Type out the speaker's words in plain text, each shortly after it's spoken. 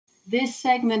This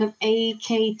segment of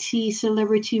AKT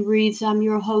Celebrity Reads, I'm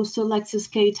your host, Alexis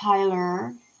K.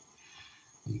 Tyler.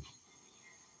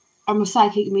 I'm a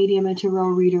psychic medium and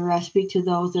tarot reader. I speak to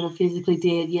those that are physically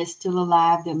dead yet still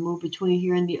alive that move between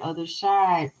here and the other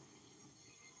side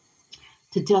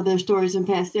to tell their stories and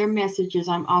pass their messages.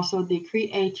 I'm also the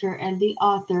creator and the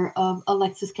author of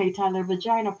Alexis K. Tyler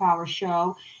Vagina Power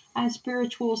Show and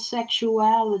Spiritual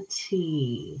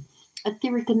Sexuality,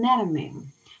 Etheric Anatomy.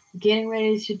 Getting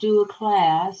ready to do a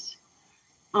class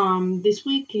this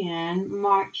weekend,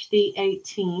 March the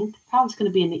 18th. Probably going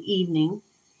to be in the evening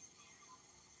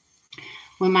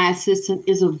when my assistant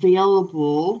is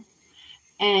available.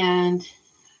 And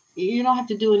you don't have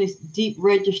to do any deep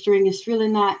registering. It's really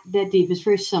not that deep. It's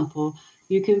very simple.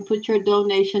 You can put your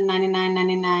donation,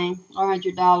 $99.99 or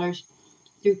 $100,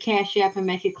 through CASHAPP and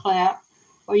make it clap.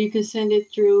 Or you can send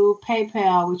it through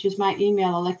PayPal, which is my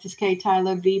email,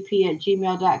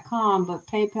 alexiskttylervp@gmail.com. But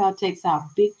PayPal takes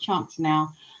out big chunks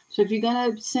now. So if you're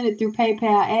going to send it through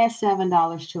PayPal, add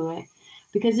 $7 to it,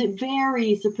 because it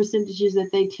varies the percentages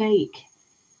that they take.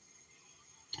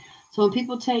 So when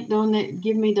people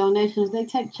give me donations, they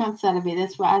take chunks out of it.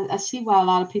 That's why I see why a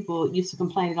lot of people used to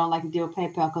complain they don't like to deal with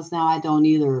PayPal, because now I don't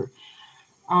either.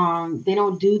 They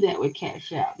don't do that with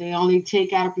Cash App. They only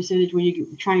take out a percentage when you're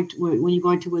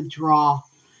going to withdraw.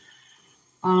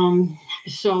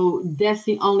 So that's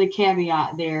the only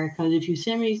caveat there. Because if you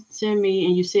send me,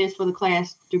 and you say it's for the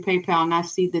class through PayPal, and I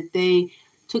see that they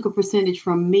took a percentage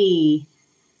from me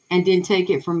and didn't take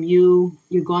it from you,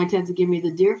 you're going to have to give me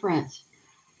the difference.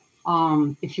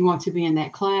 If you want to be in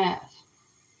that class.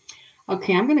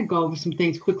 Okay, I'm going to go over some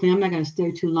things quickly. I'm not going to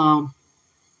stay too long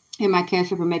in my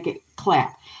Cash App and make it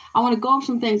clap. I want to go over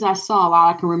some things I saw while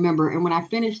I can remember. And when I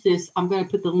finish this, I'm going to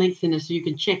put the links in there so you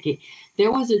can check it.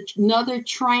 There was another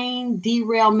train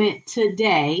derailment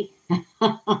today.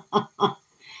 And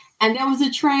there was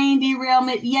a train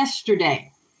derailment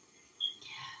yesterday.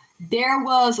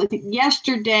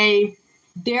 Yesterday,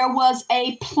 there was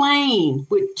a plane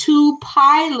with 2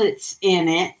 pilots in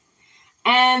it,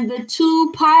 and the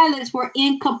 2 pilots were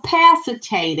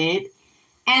incapacitated,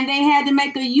 and they had to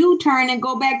make a U-turn and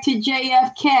go back to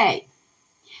JFK.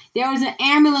 There was an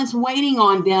ambulance waiting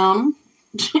on them,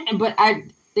 but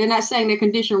they're not saying their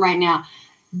condition right now.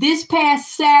 This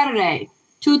past Saturday,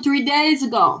 2-3 days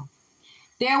ago,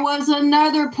 there was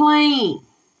another plane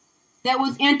that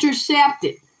was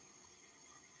intercepted.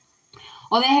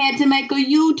 Or they had to make a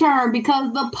U-turn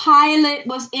because the pilot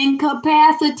was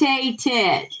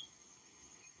incapacitated.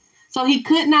 So he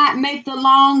could not make the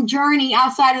long journey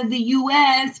outside of the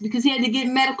U.S. because he had to get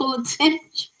medical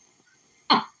attention.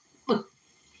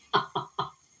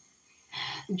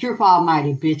 Drip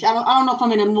Almighty, bitch. I don't know if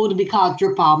I'm in the mood to be called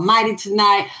Drip Almighty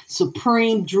tonight.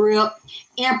 Supreme Drip.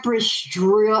 Empress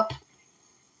Drip.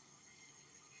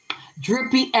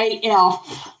 Drippy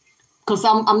AF. Because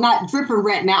I'm not dripping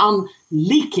right now. I'm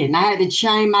leaking. I had to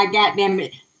change my goddamn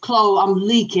clothes. I'm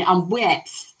leaking. I'm wet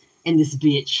in this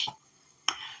bitch.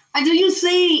 And do you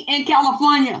see in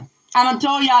California, I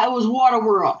told y'all it was Water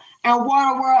World. And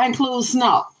Water World includes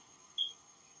snow.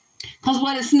 Because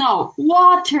what is snow?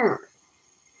 Water.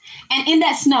 And in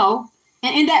that snow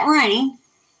and in that rain,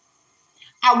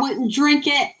 I wouldn't drink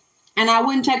it and I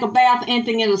wouldn't take a bath or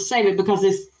anything. It'll save it because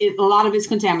a lot of it's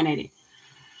contaminated.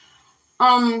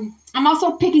 I'm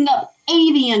also picking up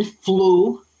avian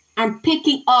flu. I'm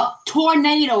picking up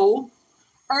tornado,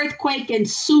 earthquake, and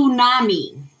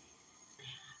tsunami.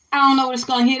 I don't know what it's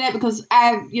going to hit at because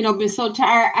I've, been so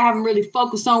tired. I haven't really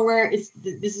focused on where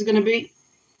this is going to be.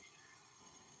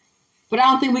 But I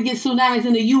don't think we get tsunamis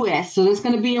in the U.S., so it's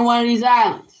going to be in one of these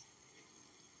islands.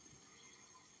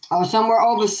 Or somewhere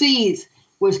overseas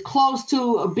where it's close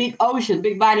to a big ocean,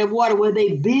 big body of water where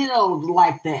they build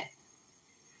like that.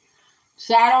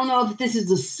 So I don't know if this is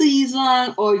the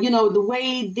season or, the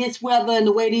way this weather and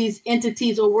the way these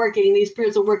entities are working, these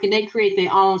spirits are working, they create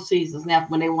their own seasons now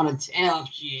when they want to tell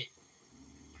shit.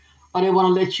 Or they want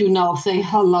to let you know, say,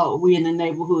 hello, we in the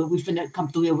neighborhood. We finna come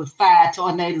through here with 5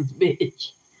 tornadoes,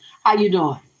 bitch. How you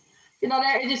doing?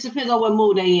 It just depends on what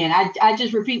mood they in. I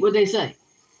just repeat what they say.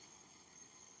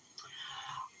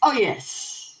 Oh,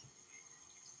 yes.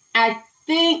 I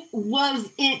think,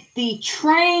 was it the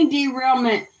train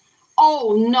derailment?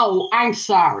 Oh, no, I'm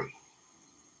sorry.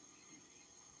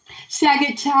 See, I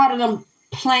get tired of them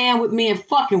playing with me and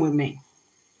fucking with me.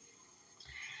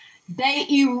 They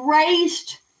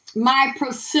erased my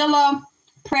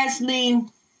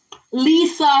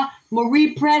Lisa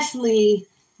Marie Presley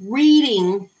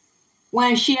reading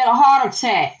when she had a heart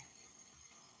attack.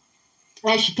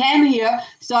 And she came here,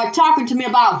 started talking to me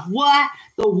about what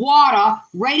the water,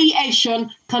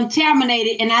 radiation,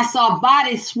 contaminated, and I saw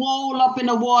bodies swole up in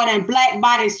the water and black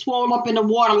bodies swole up in the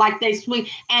water like they swing,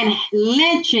 and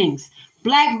lynchings,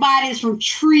 black bodies from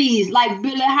trees like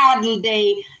Billie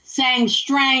Holiday sang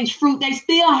Strange Fruit. They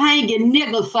still hanging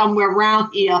niggas somewhere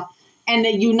around here in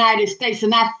the United States,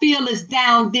 and I feel it's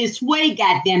down this way,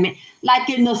 goddammit,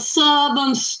 like in the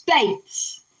southern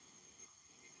states.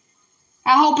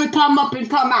 I hope it come up and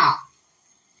come out.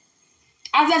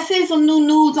 As I see some new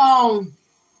news on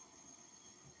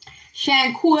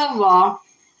Shanquilla,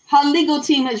 her legal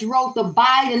team has wrote the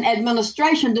Biden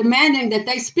administration demanding that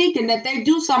they speak and that they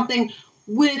do something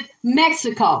with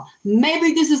Mexico.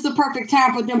 Maybe this is the perfect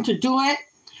time for them to do it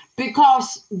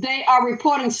because they are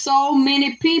reporting so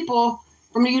many people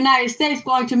from the United States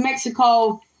going to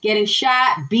Mexico, getting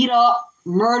shot, beat up,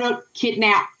 murdered,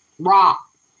 kidnapped, robbed.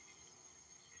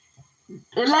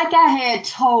 Like I had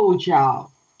told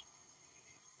y'all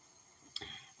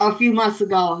a few months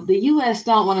ago, the U.S.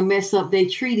 don't want to mess up their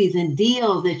treaties and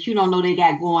deals that you don't know they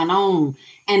got going on,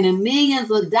 and the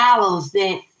millions of dollars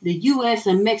that the U.S.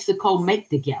 and Mexico make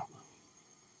together.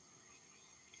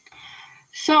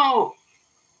 So,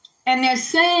 and they're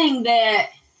saying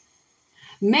that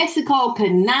Mexico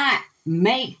could not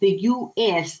make the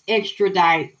U.S.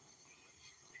 extradite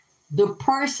the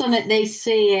person that they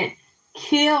said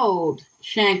killed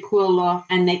Shanquilla,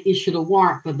 and they issued a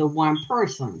warrant for the one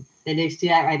person that they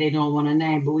still act like they don't want to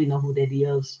name, but we know who that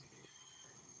is.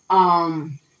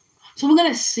 So we're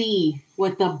gonna see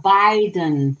what the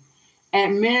Biden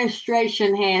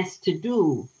administration has to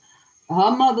do.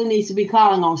 Her mother needs to be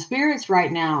calling on spirits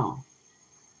right now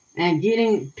and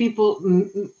getting people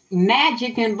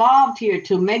magic involved here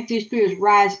to make these spirits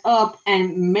rise up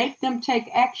and make them take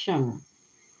action.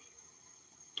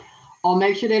 Or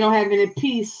make sure they don't have any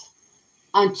peace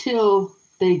until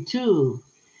they do.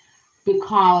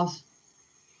 Because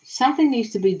something needs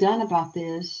to be done about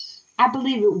this. I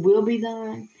believe it will be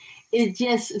done. It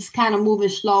just is kind of moving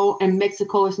slow, and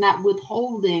Mexico is not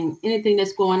withholding anything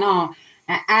that's going on.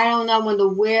 And I don't know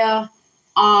where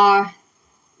are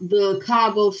the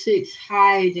Cabo Six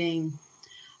hiding?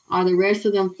 Are the rest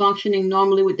of them functioning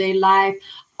normally with their life?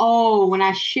 Oh, when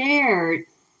I shared,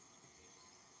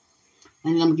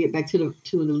 and I'm gonna get back to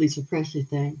the Lisa Presley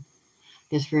thing.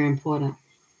 That's very important.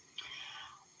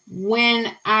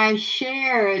 When I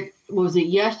shared, was it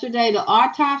yesterday, the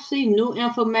autopsy, new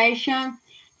information,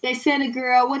 they said a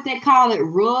girl, what they call it,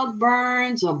 rug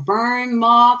burns or burn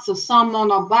marks or something on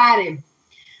her body.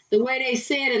 The way they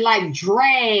said it, like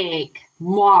drag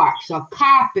marks or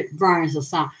carpet burns or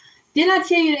something. Didn't I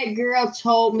tell you that girl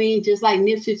told me, just like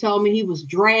Nipsey told me, he was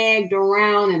dragged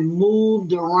around and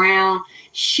moved around?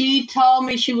 She told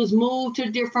me she was moved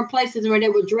to different places where they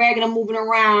were dragging and moving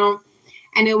around,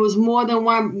 and there was more than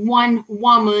one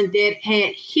woman that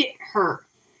had hit her,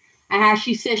 and how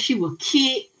she said she was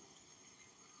kicked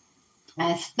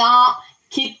and stomped,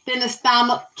 kicked in the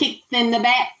stomach, kicked in the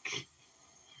back,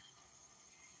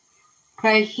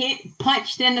 hit,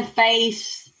 punched in the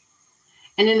face,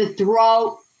 and in the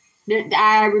throat.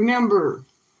 I remember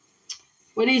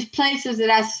with these places that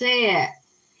I said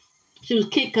she was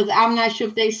kicked, because I'm not sure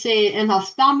if they said in her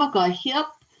stomach or hip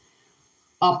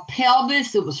or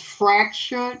pelvis, it was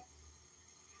fractured.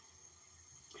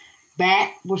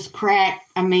 Back was cracked.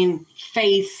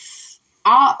 Face.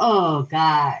 Oh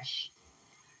gosh.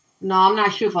 No, I'm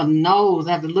not sure if a nose.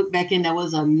 I have to look back in. There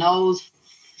was a nose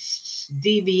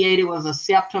deviated, was a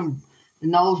septum. The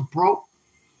nose broke.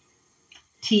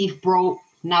 Teeth broke.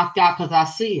 Knocked out, because I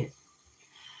see it.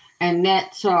 And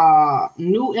that's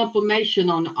new information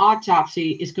on the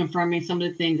autopsy is confirming some of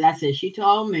the things I said. She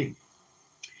told me.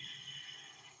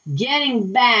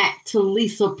 Getting back to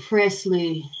Lisa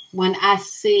Presley, when I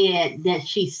said that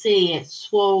she said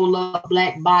swole up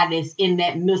black bodies in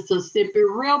that Mississippi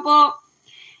River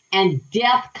and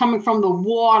death coming from the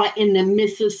water in the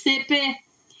Mississippi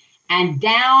and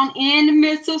down in the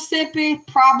Mississippi,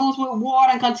 problems with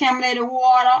water and contaminated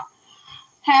water.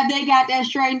 Have they got that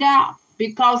straightened out?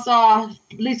 Because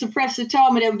Lisa Presley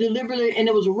told me they were deliberately, and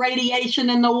there was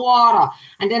radiation in the water.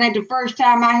 And then at the first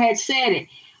time I had said it.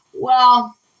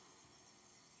 Well,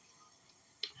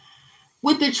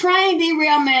 with the train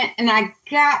derailment, and I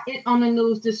got it on the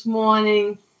news this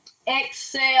morning,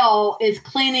 Excel is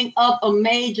cleaning up a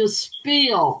major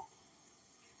spill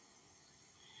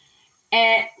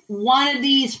at one of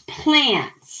these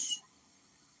plants.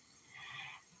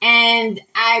 And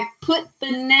I put the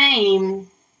name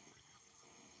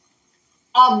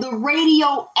of the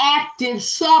radioactive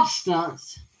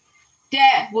substance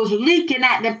that was leaking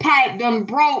out the pipe, done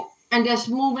broke and just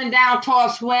moving down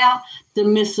towards where? The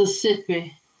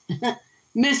Mississippi.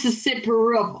 Mississippi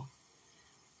River.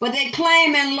 But they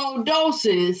claim in low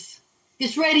doses,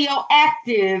 this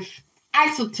radioactive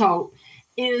isotope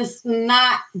is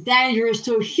not dangerous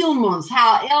to humans.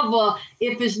 However,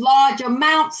 if it's large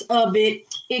amounts of it,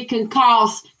 it can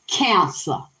cause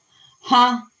cancer.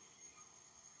 And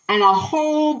a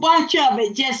whole bunch of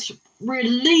it just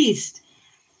released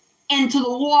into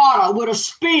the water with a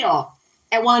spill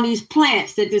at one of these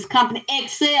plants that this company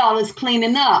Excel is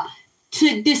cleaning up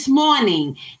to this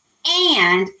morning.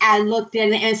 And I looked at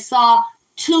it and saw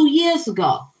 2 years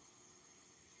ago.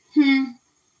 During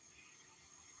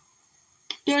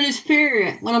this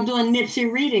period, when I'm doing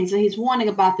Nipsey readings, and he's warning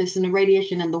about this in the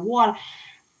radiation in the water,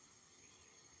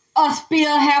 a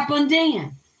spill happened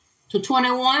then. To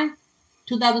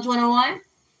 2021.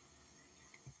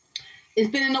 It's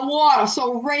been in the water.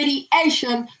 So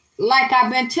radiation, like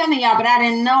I've been telling y'all, but I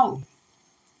didn't know.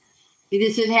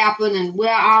 This had happened, and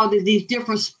where all these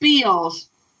different spills.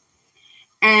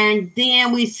 And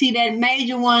then we see that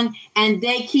major one, and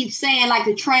they keep saying, like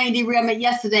the train derailment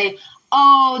yesterday,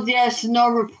 oh, there's no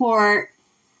report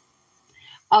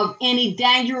of any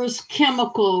dangerous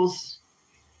chemicals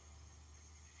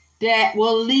that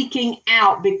were leaking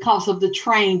out because of the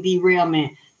train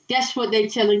derailment. That's what they're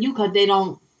telling you because they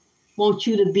don't want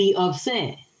you to be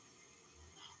upset.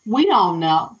 We don't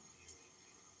know.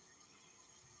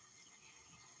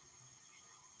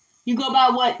 You go by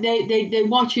what they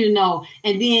want you to know.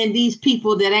 And then these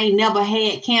people that ain't never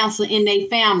had cancer in their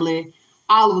family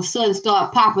all of a sudden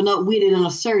start popping up with it in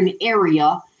a certain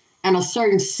area and a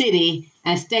certain city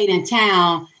and state and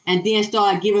town, and then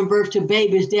start giving birth to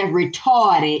babies that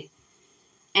retarded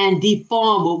and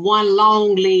deformed with one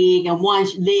long leg and one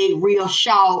leg real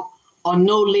short, or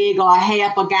no leg or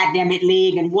half a goddamn it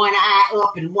leg, and one eye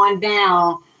up and one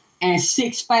down, and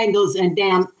 6 fingers and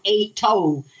damn 8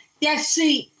 toes. That's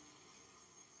then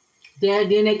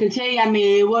they can tell you, I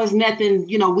mean, it was nothing,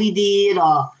 we did,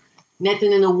 or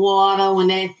nothing in the water when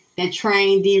that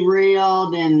train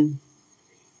derailed and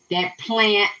that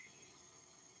plant,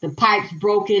 the pipes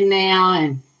broke in there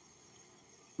and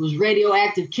was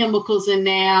radioactive chemicals in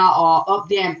there, or up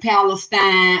there in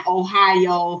Palestine,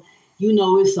 Ohio.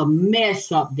 It's a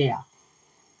mess up there.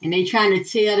 And they trying to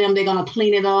tell them they're going to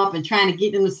clean it up and trying to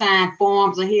get them to sign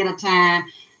forms ahead of time.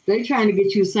 They trying to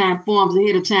get you to sign forms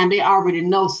ahead of time. They already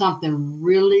know something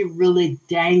really, really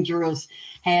dangerous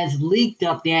has leaked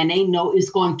up there, and they know it's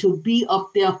going to be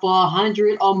up there for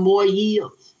 100 or more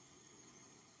years.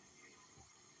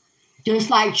 Just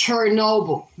like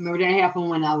Chernobyl. Remember that happened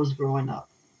when I was growing up.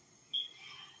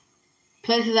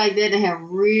 Places like that have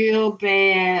real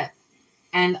bad.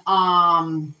 And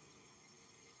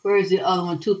where is the other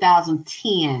one?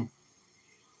 2010.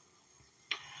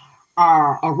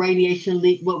 A radiation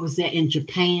leak. What was that in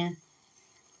Japan?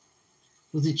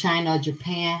 Was it China or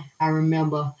Japan? I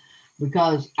remember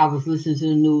because I was listening to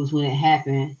the news when it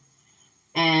happened.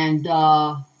 And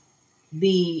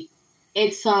the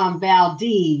Exxon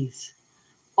Valdez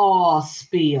oil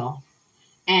spill.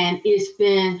 And it's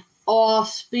been oil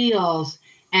spills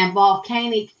and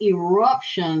volcanic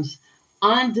eruptions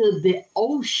under the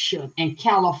ocean in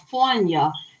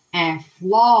California and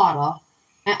Florida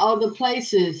and other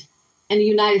places in the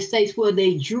United States where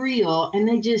they drill, and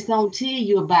they just don't tell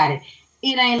you about it.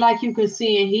 It ain't like you can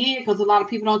see and hear, because a lot of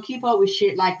people don't keep up with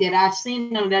shit like that. I've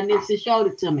seen them, that Nipsey showed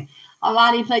it to me. A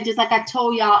lot of these places, like I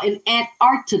told y'all, in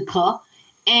Antarctica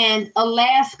and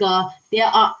Alaska, there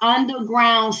are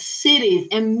underground cities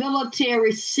and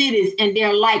military cities, and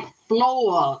they're like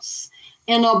floors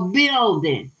in a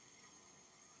building.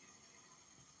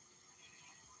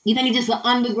 You think it's just an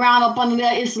underground up under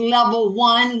there? It's level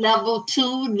 1, level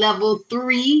 2, level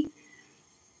 3.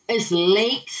 It's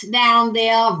lakes down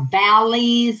there,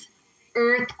 valleys,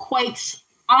 earthquakes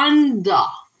under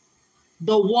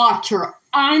the water,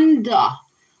 under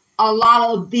a lot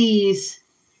of these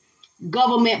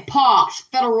government parks,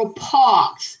 federal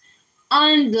parks,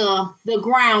 under the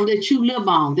ground that you live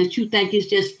on, that you think is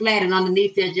just flat, and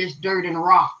underneath there's just dirt and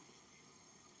rock.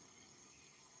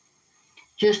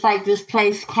 Just like this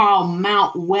place called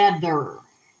Mount Weather.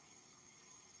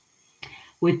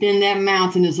 Within that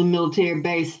mountain is a military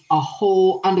base, a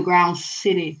whole underground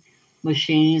city.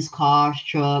 Machines, cars,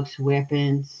 trucks,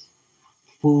 weapons,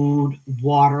 food,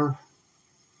 water.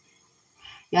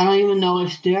 Y'all don't even know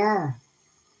it's there.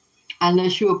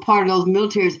 Unless you're a part of those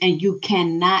militaries, and you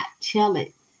cannot tell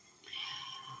it.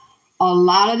 A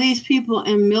lot of these people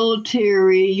in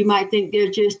military, you might think they're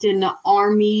just in the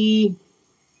Army,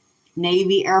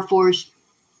 Navy, Air Force,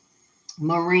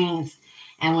 Marines.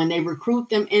 And when they recruit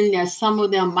them in there, some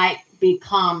of them might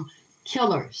become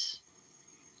killers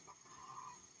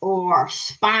or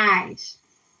spies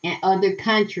in other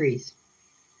countries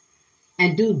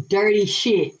and do dirty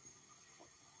shit,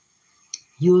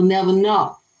 you'll never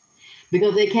know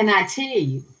because they cannot tell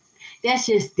you. That's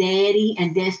just daddy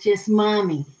and that's just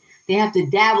mommy. They have to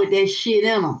die with that shit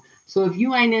in them. So if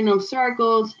you ain't in them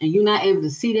circles and you're not able to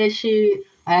see that shit,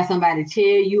 or have somebody tell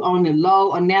you on the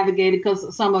low or navigate it,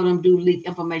 because some of them do leak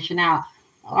information out.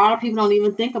 A lot of people don't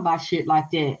even think about shit like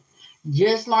that.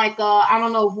 Just like, I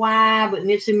don't know why, but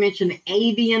Nipsey mentioned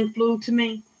avian flu to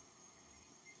me.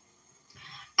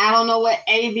 I don't know what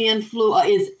avian flu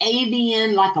is.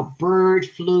 Avian like a bird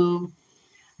flu,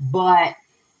 but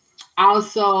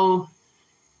also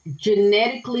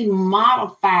genetically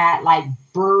modified like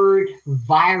bird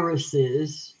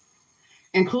viruses,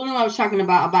 including what I was talking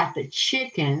about the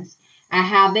chickens and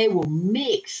how they will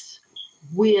mix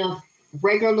with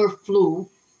regular flu,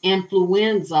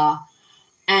 influenza,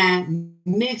 and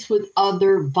mix with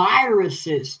other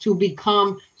viruses to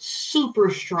become super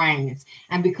strains.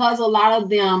 And because a lot of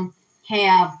them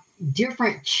have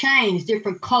different chains,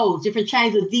 different codes, different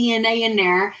chains of DNA in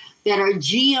there that are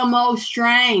GMO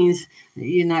strains,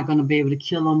 you're not going to be able to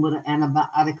kill them with an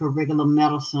antibiotic or regular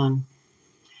medicine.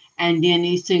 And then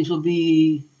these things will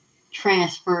be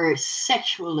transferred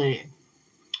sexually.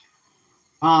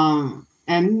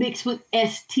 And mixed with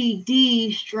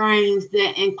STD strains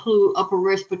that include upper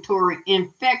respiratory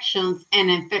infections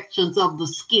and infections of the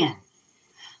skin,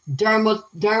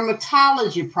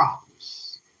 dermatology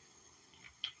problems,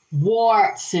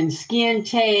 warts and skin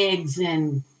tags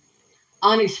and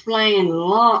unexplained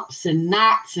lumps and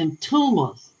knots and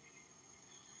tumors.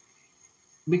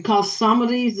 Because some of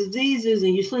these diseases,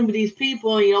 and you sleep with these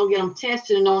people and you don't get them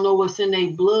tested and don't know what's in their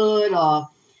blood, or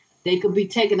they could be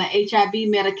taking an HIV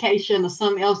medication or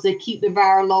something else that keep the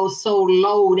viral load so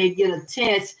low, they get a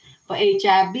test for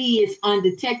HIV, it's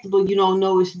undetectable, you don't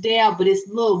know it's there, but it's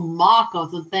little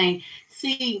markers and things.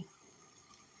 See,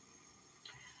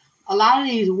 a lot of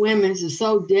these women are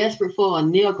so desperate for a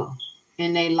nigga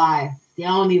in their life, they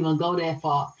don't even go that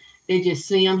far. They just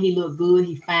see him, he look good,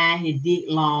 he fine, his dick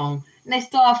long, and they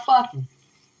start fucking.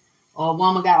 Or a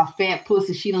woman got a fat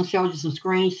pussy, she done showed you some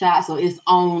screenshots, or it's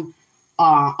on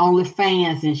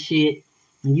OnlyFans and shit,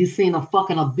 and you seen her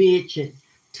fucking a bitch and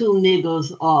two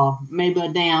niggas or maybe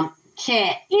a damn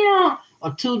cat,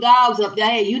 or two dogs up there,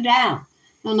 hey, you down.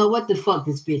 Don't know what the fuck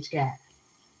this bitch got.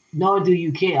 Nor do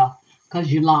you care,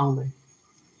 because you're lonely.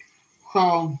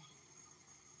 So,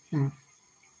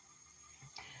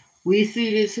 we see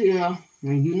this here,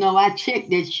 and I checked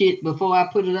that shit before I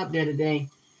put it up there today,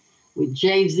 with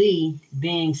Jay-Z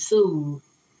being sued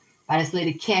by this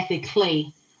lady, Kathy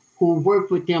Clay, who worked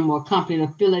with them or a company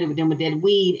affiliated with them with that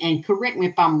weed. And correct me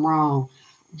if I'm wrong,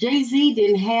 Jay-Z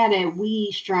didn't have that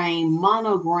weed strain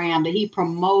Monogram that he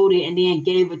promoted and then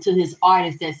gave it to his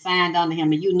artists that signed under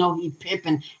him. And he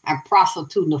pimping and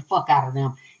prostituting the fuck out of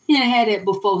them. He didn't have that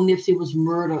before Nipsey was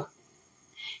murdered.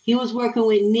 He was working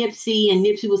with Nipsey, and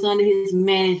Nipsey was under his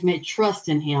management,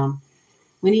 trusting him.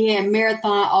 When he had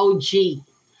Marathon OG,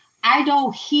 I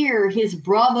don't hear his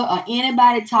brother or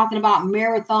anybody talking about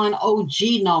Marathon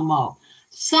OG no more.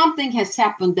 Something has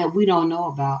happened that we don't know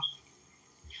about.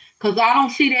 Because I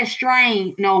don't see that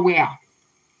strain nowhere.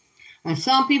 And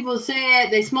some people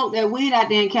said they smoked that weed out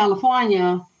there in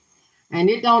California and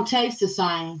it don't taste the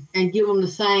same and give them the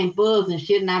same buzz and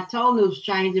shit. And I told him it was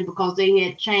changing because they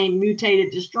had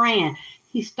mutated the strand.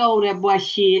 He stole that boy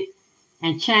shit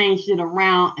and changed it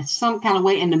around in some kind of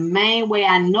way. And the main way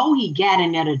I know he got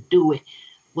in there to do it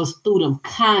was through them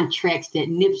contracts that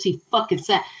Nipsey fucking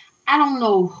signed. I don't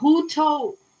know who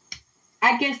told.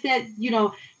 I guess that,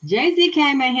 Jay-Z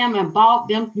came at him and bought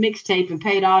them mixtape and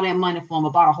paid all that money for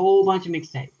him, bought a whole bunch of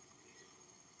mixtapes.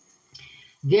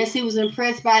 Guess he was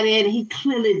impressed by that, and he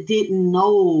clearly didn't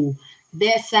know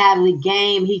that side of the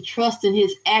game. He trusted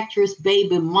his actress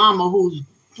baby mama, who's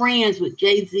friends with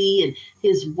Jay-Z and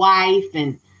his wife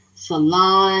and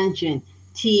Solange and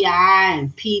T.I.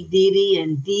 and P. Diddy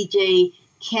and DJ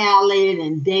Khaled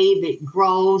and David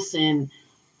Gross and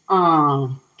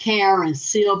Karen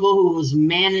Silver, who was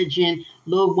managing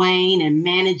Lil Wayne and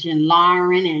managing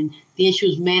Lauren, and then she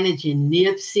was managing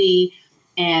Nipsey,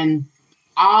 and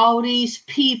all these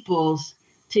peoples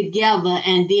together,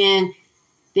 and then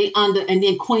and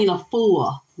then Queen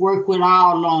Afua worked with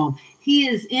all of them. He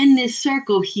is in this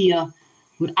circle here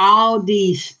with all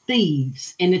these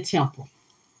thieves in the temple.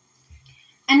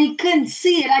 And he couldn't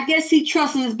see it. I guess he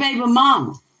trusted his baby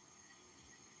mama.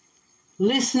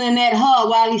 Listening at her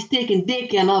while he's sticking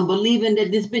dick in her, believing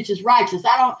that this bitch is righteous.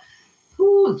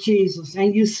 Jesus.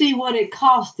 And you see what it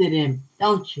costed him,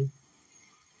 don't you?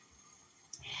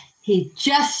 He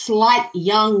just like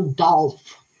young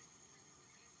Dolph.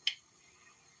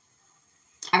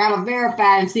 I gotta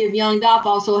verify and see if young Dolph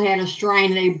also had a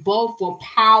strain. They both were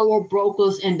power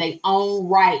brokers in their own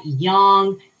right,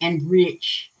 young and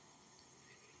rich,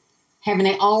 having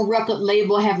their own record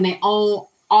label, having their own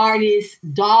artists.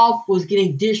 Dolph was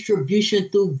getting distribution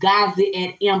through Gazi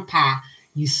at Empire.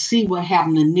 You see what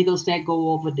happened to niggas that go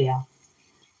over there,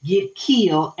 get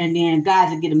killed, and then guys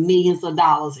that get millions of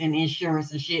dollars in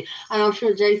insurance and shit. And I'm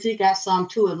sure JT got some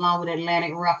too, along with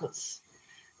Atlantic Records.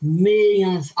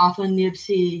 Millions off of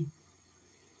Nipsey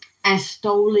and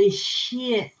stole his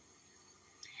shit.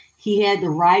 He had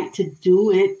the right to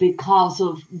do it because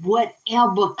of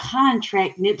whatever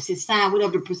contract Nipsey signed,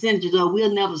 whatever the percentages are,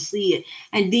 we'll never see it.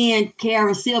 And then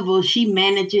Karen Silver, she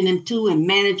managing him too and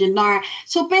managing Lauren.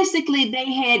 So basically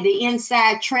they had the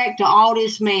inside track to all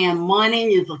this man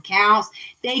money, his accounts.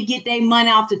 They get their money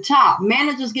off the top.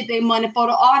 Managers get their money before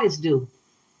the artists do.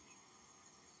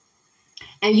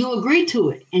 And you agree to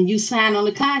it and you sign on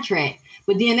the contract.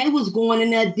 But then they was going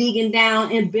in there digging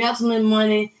down, embezzling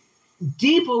money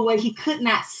deeper where he could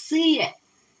not see it.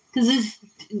 Because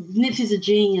Nipsey's a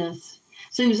genius.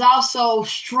 So he was also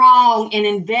strong in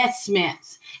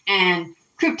investments and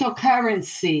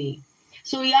cryptocurrency.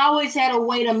 So he always had a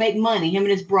way to make money, him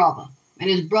and his brother. And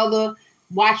his brother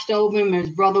watched over him. And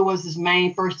his brother was his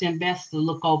main first investor to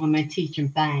look over him and teach him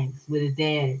things with his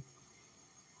daddy.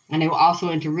 And they were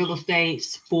also into real estate,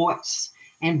 sports,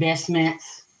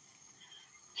 investments.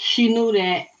 She knew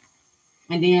that.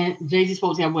 And then Jay-Z's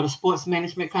supposed to have a sports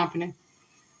management company.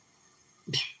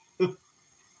 Because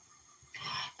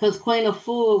Queen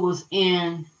Afua was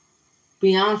in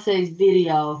Beyonce's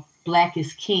video, Black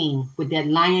is King, with that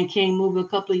Lion King movie a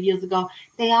couple of years ago.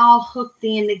 They all hooked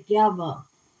in together.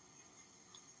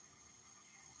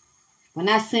 When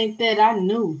I seen that, I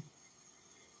knew.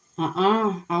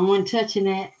 I wasn't touching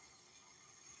that.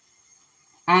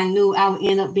 I knew I would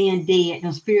end up being dead.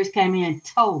 The spirits came in and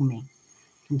told me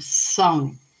from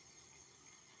Sony.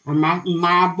 And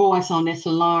my voice on that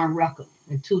Salon record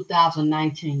in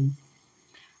 2019.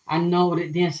 I know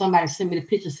that then somebody sent me the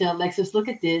picture, said, Alexis, look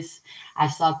at this. I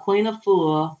saw Queen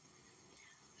Afua,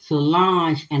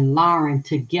 Solange, and Lauren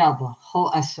together.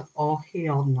 I said, oh,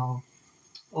 hell no.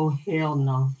 Oh, hell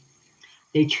no.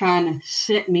 They trying to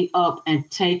set me up and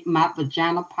take my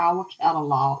Vagina Power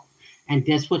catalog. And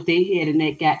that's what they had in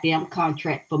that goddamn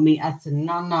contract for me. I said,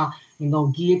 no, you're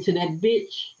going to give it to that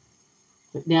bitch.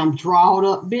 That damn drawed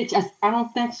up bitch. I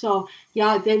don't think so.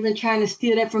 Y'all, they've been trying to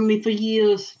steal that from me for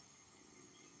years.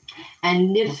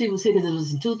 And Nipsey was here because it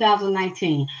was in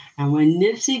 2019. And when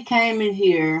Nipsey came in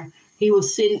here, he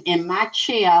was sitting in my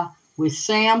chair with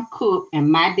Sam Cooke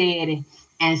and my daddy.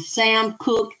 And Sam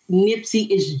Cooke, Nipsey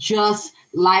is just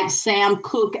like Sam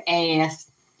Cooke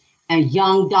ass and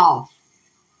Young Dolph.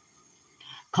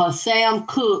 Because Sam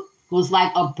Cooke was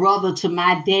like a brother to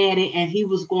my daddy, and he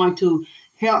was going to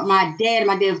help my dad.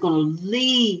 My dad was going to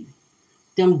leave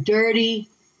them dirty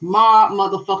mob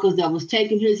motherfuckers that was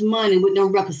taking his money with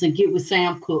them records and get with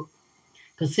Sam Cooke.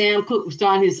 Because Sam Cooke was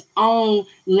starting his own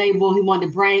label. He wanted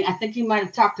to bring, I think he might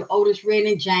have talked to Otis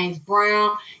Redding, James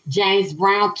Brown. James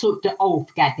Brown took the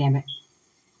oath, goddammit.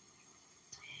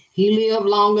 He lived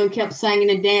longer and kept singing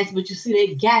and dancing, but you see,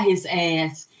 they got his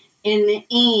ass in the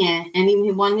end. And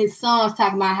even one of his sons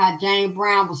talking about how James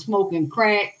Brown was smoking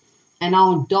crack and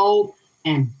on dope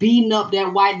and beating up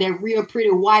that real pretty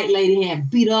white lady,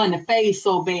 had beat her in the face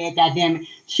so bad, goddammit.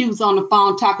 She was on the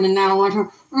phone talking to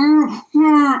 911.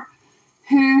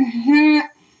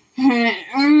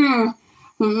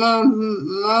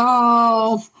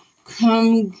 Love,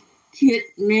 come get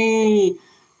me.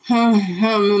 This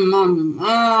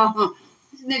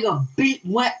nigga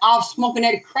went off smoking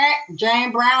that crack.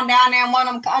 James Brown down there in one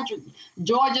of them country,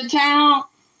 Georgia town,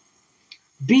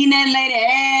 beating that lady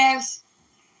ass,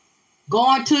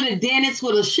 going to the dentist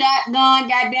with a shotgun,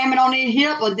 goddamn it, on his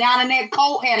hip or down in that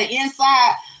coat, had an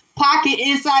inside pocket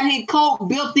inside his coat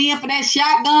built in for that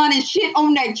shotgun and shit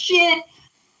on that shit.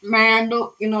 Man,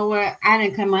 look, you know what? I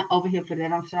didn't come over here for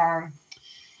that. I'm sorry.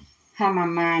 How my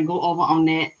mind go over on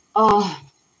that.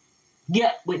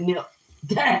 Yeah, with Nip.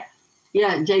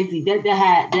 Yeah, Jay-Z. That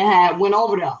had went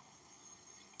over there.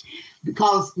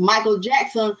 Because Michael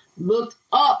Jackson looked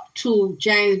up to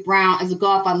James Brown as a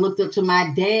godfather, looked up to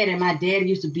my dad, and my dad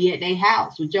used to be at their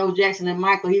house with Joe Jackson and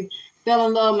Michael. He fell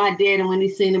in love with my dad, and when he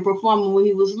seen him performing when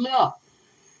he was little.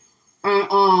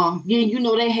 And yeah, you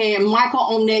know, they had Michael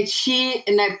on that shit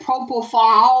and that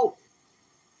propofol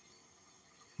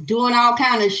doing all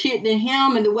kind of shit to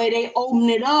him, and the way they opened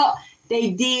it up,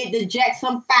 they did the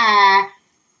Jackson 5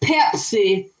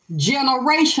 Pepsi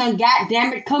generation,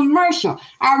 goddamn it, commercial.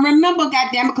 I remember,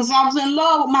 goddamn it, because I was in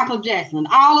love with Michael Jackson.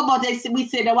 All of us, we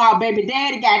said that our baby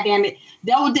daddy, goddamn it,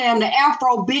 that was damn the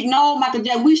Afro big nose Michael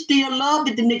Jackson. We still loved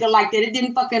it, the nigga like that. It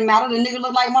didn't fucking matter. The nigga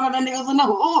looked like one of the niggas in the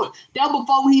hood. That was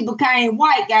before he became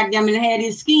white, goddamn it, and had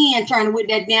his skin turned with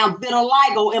that damn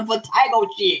vitiligo and vertigo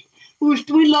shit.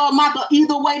 We love Michael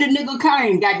either way the nigga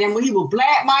came, goddamn. When he was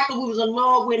black Michael, we was in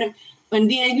love with him. And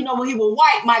then, you know, when he was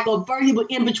white Michael, he was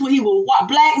in between. He was white,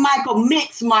 black Michael,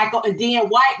 mixed Michael, and then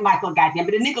white Michael, goddamn.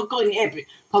 But the nigga couldn't help it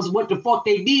because of what the fuck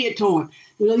they did to him.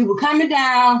 You know, he was coming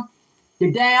down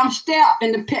the damn step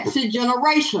in the Pepsi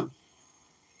generation.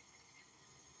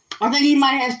 I think he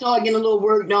might have started getting a little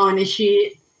work done and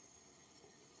shit.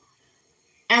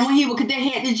 And when they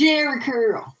had the Jerry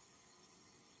curl.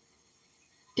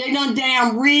 They done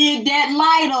damn rigged that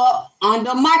light up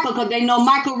under Michael because they know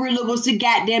Michael really was the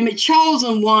goddamn it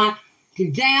chosen one.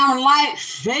 The damn light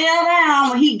fell down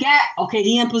when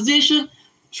he in position.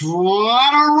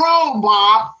 Draw the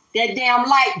robot. That damn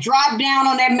light dropped down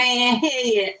on that man's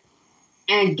head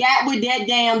and got with that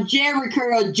damn Jerry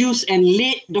curl juice and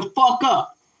lit the fuck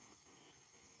up.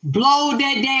 Blow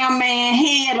that damn man's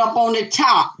head up on the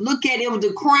top. Look at it with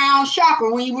the crown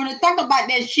chakra when you really think about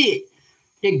that shit.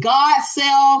 The God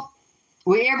self,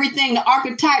 where everything, the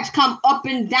archetypes come up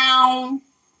and down.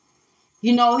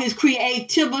 You know, his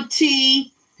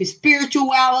creativity, his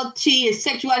spirituality, his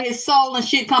sexuality, his soul and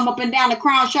shit come up and down the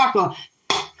crown chakra.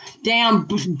 Damn,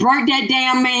 burnt that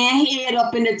damn man head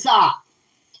up in the top.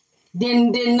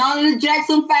 Then none of the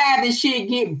Jackson 5 and shit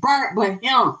get burnt but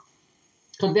him.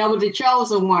 Because that was the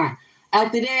chosen one.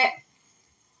 After that,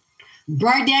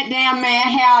 burnt that damn man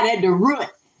hair at the root.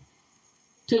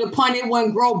 To the point it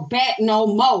wouldn't grow back no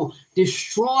more.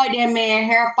 Destroyed that man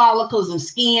hair follicles and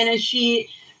skin and shit.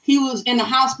 He was in the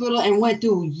hospital and went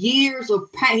through years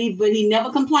of pain, but he never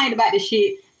complained about the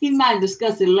shit. He might have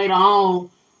discussed it later on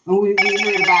when we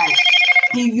heard about it.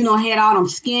 He, you know, had all them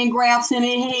skin grafts in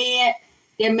his head.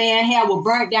 That man hair was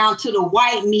burnt down to the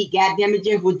white meat, goddamn it,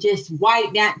 just was just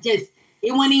white down, it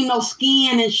wasn't even no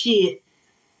skin and shit.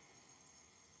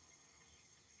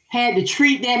 Had to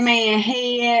treat that man's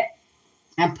head.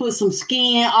 And put some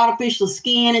skin, artificial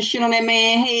skin and shit on that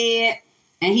man's head.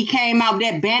 And he came out with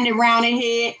that bandage around his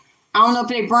head. I don't know if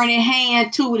they burned his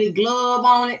hand too with a glove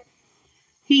on it.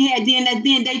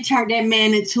 Then they turned that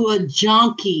man into a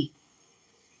junkie.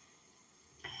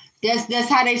 That's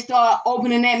how they start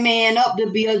opening that man up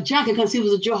to be a junkie because he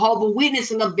was a Jehovah's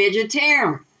Witness and a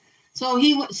vegetarian. So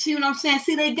see what I'm saying?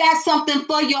 See, they got something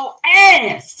for your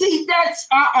ass. See, that's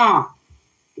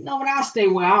You know what? I'll stay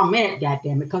where I'm at,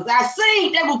 goddammit, because I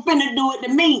seen they were finna do it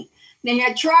to me. They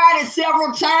had tried it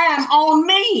several times on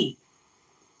me.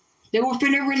 They were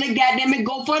finna really, goddammit,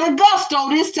 go for the gusto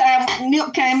this time.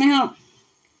 Nip came in,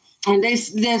 and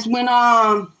that's when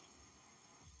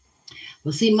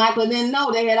but see, Michael didn't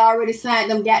know they had already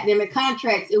signed them goddammit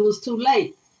contracts. It was too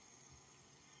late,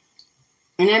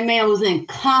 and that man was in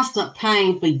constant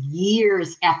pain for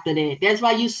years after that. That's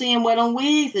why you see him with them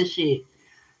wigs and shit.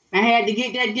 I had to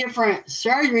get that different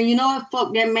surgery. You know, it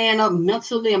fucked that man up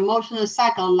mentally, emotionally,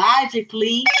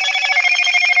 psychologically.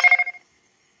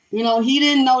 You know, he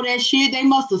didn't know that shit. They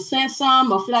must have sent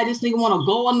some or feel like this nigga want to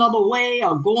go another way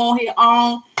or go on his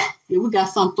own. Yeah, we got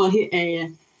something for his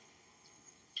ass.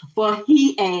 For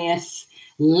he ass.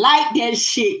 Like that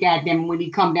shit, goddamn, when he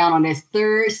come down on that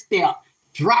third step.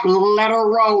 Drop, let her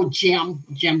roll,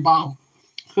 Jimbo.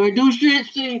 So do shit,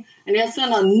 see, and they'll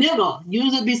send a nigga.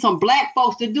 Usually be some black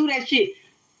folks to do that shit.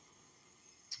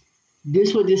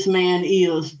 This what this man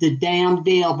is, the damn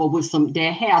devil with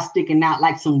their hair sticking out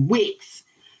like some wicks.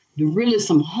 Really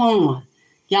some horn.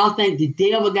 Y'all think the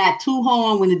devil got two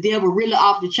horns when the devil really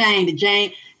off the chain?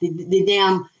 The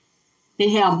damn, they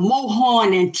have more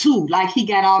horn than two. Like he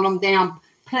got all them damn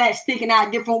plaits sticking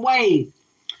out different ways.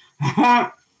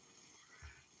 That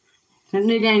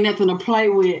nigga ain't nothing to play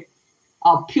with.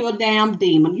 A pure damn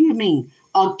demon. You mean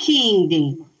a king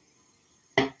demon?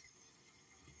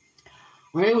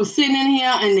 Well, they was sitting in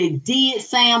here and they did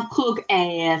Sam Cooke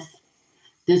ass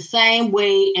the same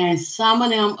way, and some of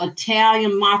them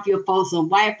Italian mafia folks and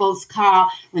white folks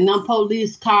and them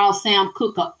police called Sam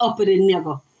Cooke a uppity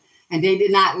nigga. And they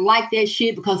did not like that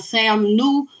shit because Sam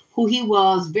knew who he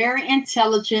was. Very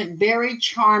intelligent, very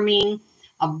charming,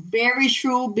 a very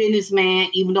shrewd businessman,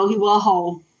 even though he was a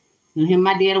hoe. And him and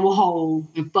my daddy were whole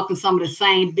and fucking some of the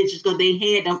same bitches because they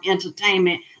had them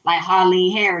entertainment like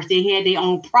Harleen Harris. They had their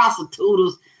own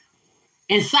prostitutes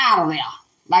inside of there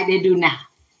like they do now.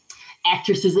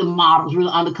 Actresses and models,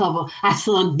 really undercover. I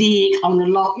saw a dig on the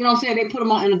low. You know what I'm saying? They put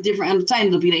them on in a different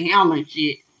entertainment to be their handler and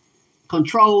shit.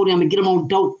 Control them and get them on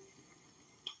dope.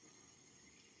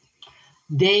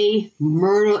 They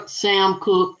murdered Sam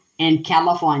Cooke in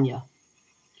California.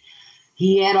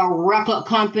 He had a record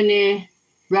company,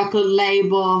 record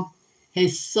label.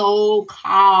 His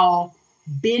so-called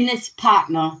business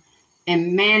partner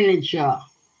and manager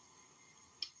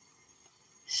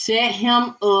set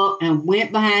him up and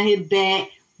went behind his back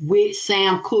with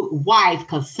Sam Cooke's wife,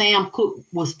 because Sam Cooke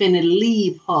was finna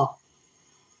leave her.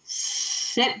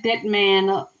 Set that man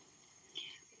up.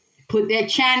 Put that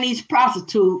Chinese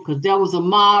prostitute, because there was a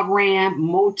mob-ran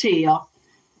motel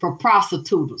for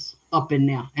prostitutes up in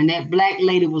there. And that black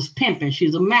lady was pimping.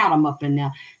 She's a madam up in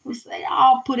there. They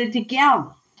all put it together.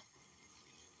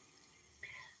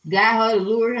 Got her to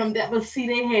lure him. They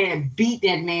had beat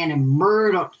that man and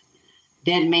murdered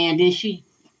that man. Then she,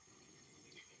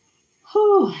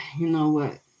 you know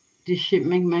what? This shit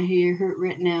make my head hurt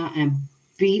right now. And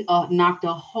knocked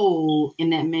a hole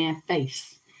in that man's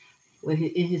face in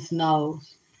his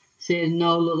nose. Said his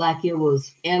nose looked like it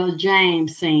was Etta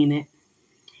James seen it.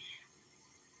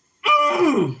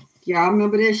 Y'all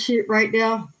remember that shit right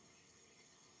there?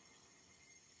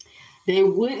 They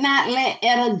would not let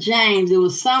Etta James. It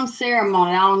was some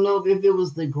ceremony. I don't know if it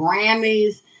was the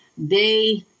Grammys.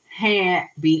 They had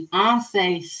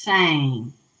Beyonce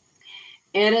sang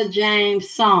Etta James'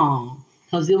 song,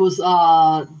 because it was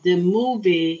the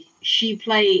movie. She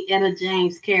played Etta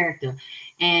James' character,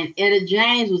 and Etta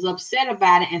James was upset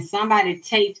about it, and somebody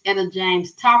taped Etta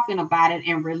James talking about it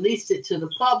and released it to the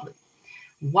public.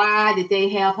 Why did they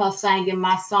have her singing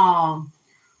my song?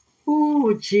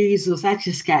 Oh, Jesus, I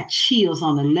just got chills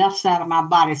on the left side of my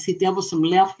body. See, there was some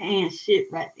left hand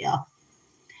shit right there.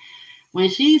 When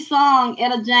she sung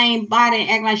Etta James' body and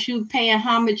acting like she was paying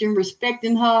homage and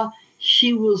respecting her,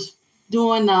 she was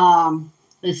doing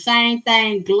the same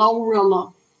thing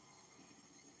Glorilla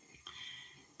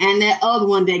and that other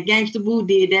one that Gangsta Boo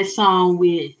did that song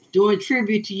with, doing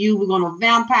tribute to you. We're going to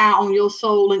vampire on your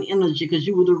soul and energy, because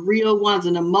you were the real ones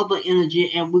and the mother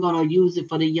energy, and we're going to use it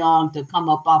for the young to come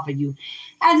up off of you.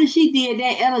 After she did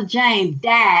that, Etta James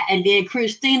died, and then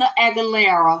Christina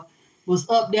Aguilera was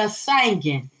up there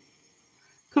singing.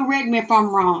 Correct me if I'm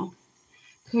wrong.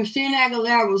 Christina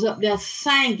Aguilera was up there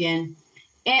singing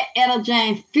at Etta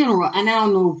James' funeral, and I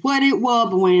don't know what it was,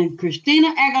 but when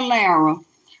Christina Aguilera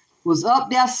was up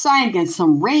there singing,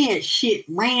 some red shit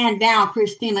ran down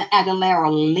Christina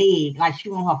Aguilera's leg like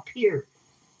she on her period.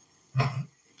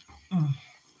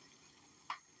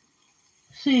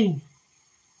 See,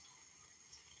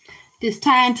 it's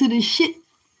time to this shit,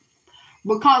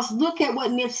 because look at what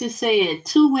Nipsey said.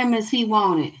 2 women he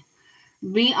wanted,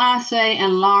 Beyonce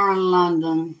and Lauren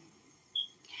London,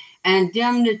 and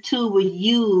them the 2 were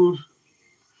used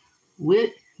with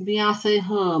Beyonce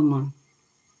husband.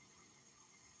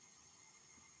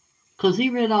 Because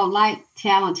he really don't like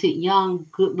talented, young,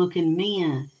 good-looking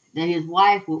men that his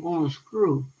wife would want to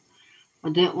screw,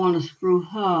 or that want to screw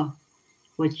her.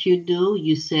 What you do,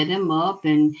 you set him up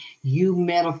and you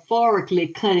metaphorically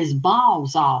cut his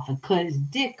balls off and cut his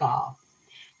dick off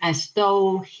and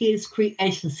stole his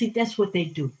creation. See, that's what they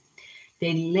do.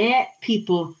 They let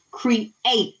people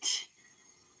create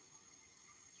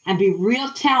and be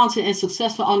real talented and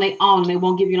successful on their own. They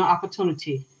won't give you no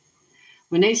opportunity.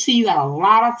 When they see you got a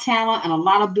lot of talent and a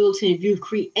lot of ability, if you've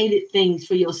created things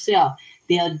for yourself,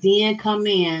 they'll then come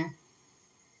in,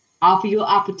 offer you an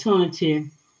opportunity,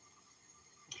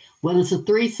 whether it's a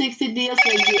 360 deal,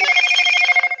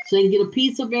 so you can get a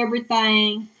piece of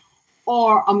everything,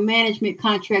 or a management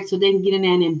contract so they can get in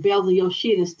there and embezzle your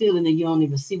shit and steal it, and you don't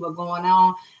even see what's going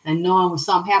on. And knowing when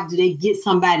something happens, they get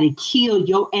somebody to kill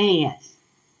your ass.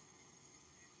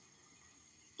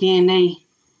 Then they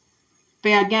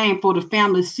fair game for the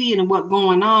family see it and what's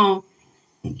going on.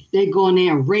 They go in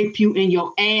there and rape you in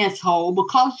your asshole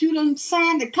because you done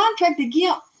signed the contract to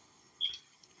get.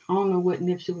 I don't know what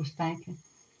Nipsey was thinking.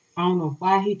 I don't know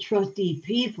why he trusts these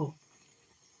people.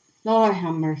 Lord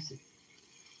have mercy.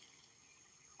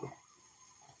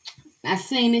 I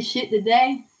seen this shit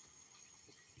today.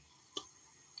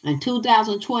 In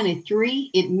 2023,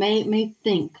 it made me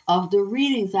think of the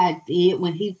readings I did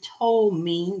when he told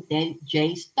me that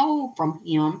Jay stole from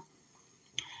him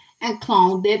and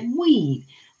cloned that weed.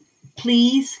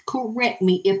 Please correct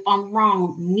me if I'm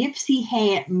wrong. Nipsey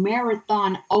had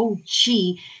Marathon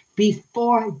OG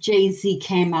before Jay-Z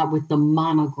came out with the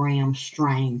monogram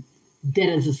strain. That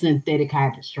is a synthetic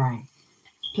hybrid strain.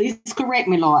 Please correct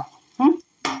me, Lord.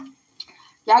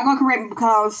 Y'all gonna correct me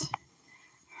because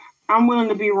I'm willing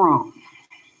to be wrong.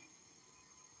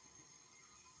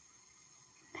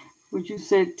 What you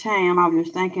said, Tam, I was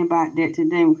just thinking about that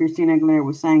today when Christina Aguilera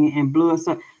was singing and blood.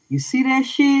 So you see that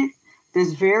shit?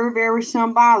 That's very, very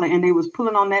symbolic. And they was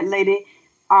pulling on that lady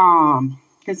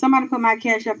Can somebody put my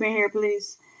cash up in here,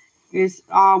 please? It's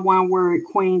all one word,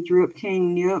 Queen Drip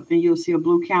King Nip, and you'll see a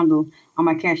blue candle on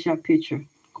my cash up picture.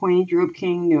 Queen Drip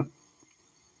King Nip.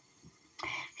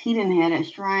 He didn't have that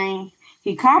strain.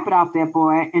 He copied off that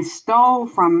boy and stole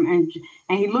from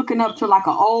and he looking up to like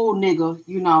an old nigga,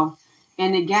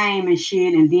 in the game and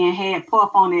shit, and then had Puff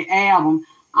on the album.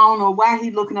 I don't know why he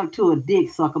looking up to a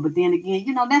dick sucker, but then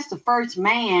again, that's the first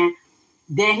man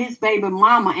that his baby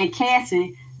mama and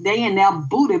Cassie, they in their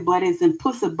booty buddies and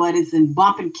pussy buddies and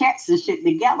bumping cats and shit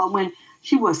together when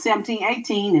she was 17,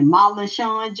 18 and modeling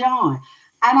Sean John.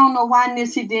 I don't know why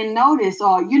Nipsey didn't notice,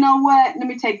 or you know what? Let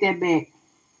me take that back.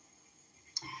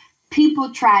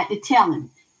 People tried to tell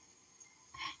him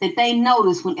that they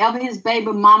noticed whenever his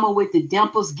baby mama with the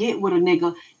dimples get with a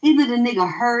nigga, either the nigga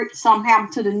hurt, something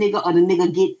happened to the nigga, or the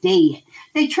nigga get dead.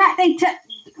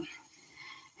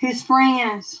 His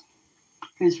friends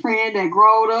that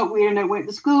growed up with him, that went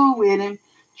to school with him,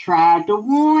 tried to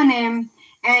warn him,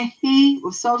 and he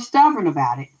was so stubborn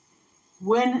about it.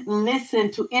 Wouldn't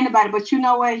listen to anybody, but you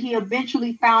know what? He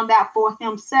eventually found out for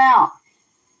himself.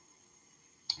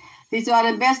 He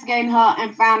started investigating her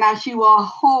and found out she was a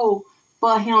hoe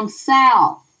for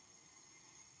himself.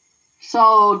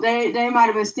 So they might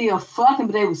have been still fucking,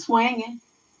 but they were swinging.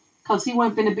 Because he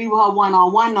wasn't finna be with her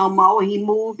one-on-one no more, and he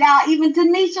moved out. Even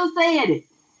Tanisha said it.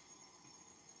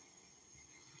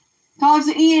 Towards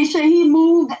the end, he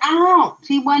moved out.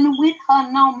 He wasn't with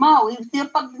her no more. He was still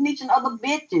fucking Tanisha and other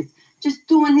bitches. Just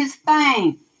doing his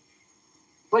thing.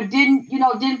 But didn't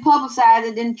publicize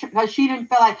it, because she didn't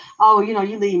feel like, oh,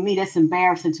 you leave me, that's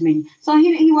embarrassing to me. So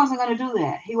he wasn't going to do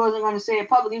that. He wasn't going to say it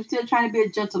publicly. He was still trying to be a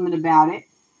gentleman about it.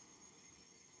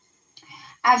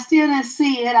 I still didn't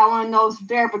see it. I want to know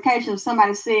verification.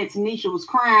 Somebody said Tanisha was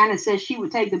crying and said she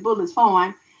would take the bullets for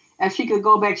him. If she could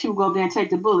go back, she would go up there and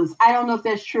take the bullets. I don't know if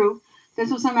that's true. That's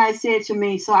what somebody said to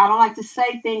me. So I don't like to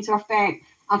say things are fact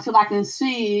until I can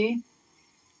see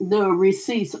the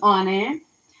receipts on it.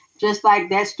 Just like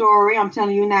that story, I'm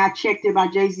telling you now, I checked it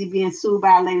about Jay-Z being sued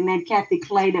by a lady named Kathy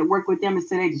Clay that worked with them and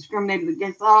said they discriminated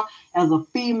against her as a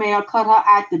female, cut her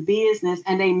out the business,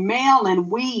 and they mailing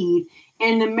weed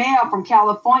in the mail from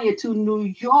California to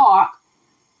New York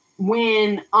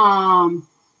when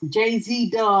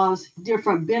Jay-Z does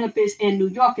different benefits in New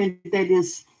York, and that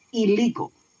is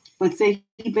illegal. But say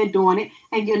he's been doing it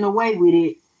and getting away with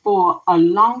it for a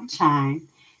long time.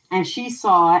 And she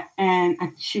saw it, and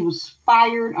she was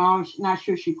fired. Not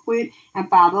sure she quit, and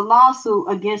filed a lawsuit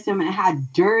against him. And how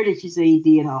dirty she said he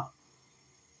did her.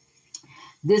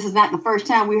 This is not the first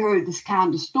time we heard this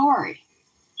kind of story.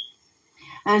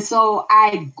 And so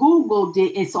I Googled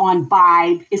it. It's on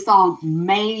Vibe. It's on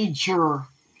major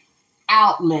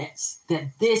outlets that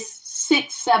this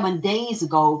 6-7 days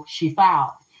ago she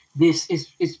filed. This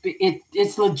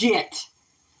it's legit.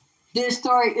 This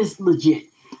story is legit.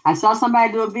 I saw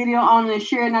somebody do a video on it and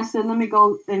share it, and I said, let me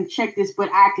go and check this. But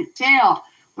I could tell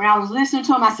when I was listening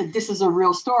to him, I said, this is a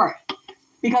real story.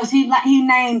 Because he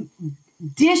named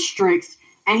districts,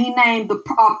 and he named the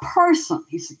person,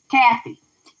 he said, Kathy,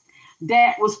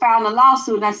 that was filed in a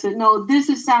lawsuit. And I said, no, this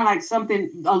is sound like something,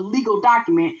 a legal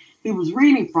document he was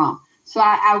reading from. So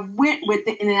I went with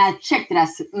it, and then I checked it. I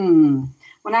said,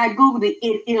 When I Googled it,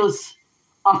 it is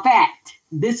a fact.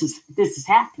 This is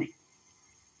happening.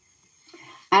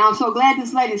 And I'm so glad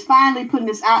this lady's finally putting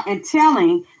this out and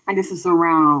telling, and this is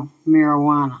around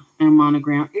marijuana and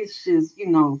monogram. It's just,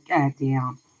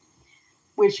 goddamn,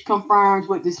 which confirms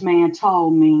what this man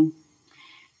told me.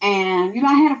 And,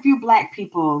 I had a few black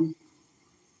people.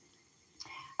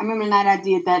 I remember the night I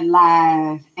did that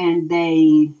live, and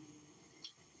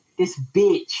this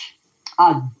bitch,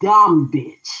 a dumb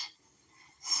bitch,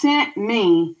 sent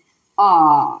me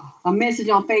a message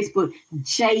on Facebook.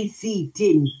 Jay-Z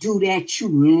didn't do that. You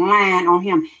lying on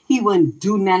him. He wouldn't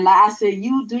do nothing. I said,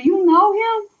 do you know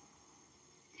him?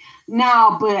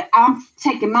 No, but I'm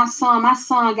taking my son. My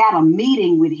son got a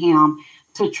meeting with him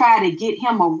to try to get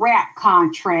him a rap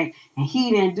contract, and he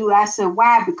didn't do it. I said,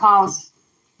 why? Because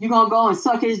you're going to go and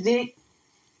suck his dick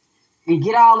and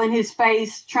get all in his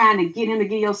face trying to get him to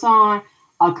give your son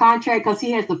a contract because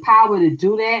he has the power to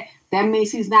do that. That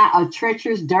means he's not a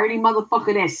treacherous, dirty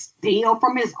motherfucker that steal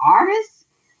from his artists.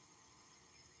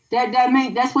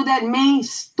 That's what that means,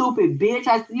 stupid bitch.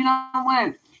 You know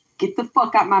what? Get the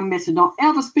fuck out my message. Don't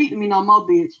ever speak to me no more,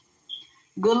 bitch.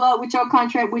 Good luck with your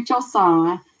contract with your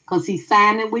son, because he's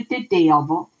signing with the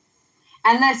devil.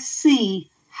 And let's see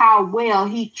how well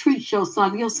he treats your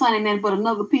son. Your son ain't nothing but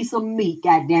another piece of meat,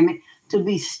 goddammit, to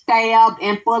be stabbed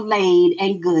and filleted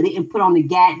and gutted and put on the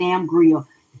goddamn grill.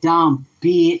 Dumb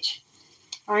bitch.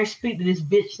 I ain't speak to this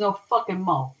bitch no fucking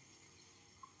more.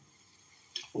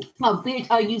 Oh, bitch,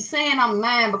 are you saying I'm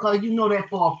lying because you know that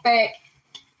for a fact?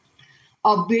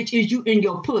 Or bitch, is you in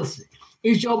your pussy?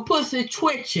 Is your pussy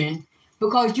twitching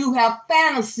because you have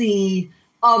fantasy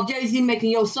of Jay-Z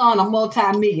making your son a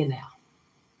multi-millionaire?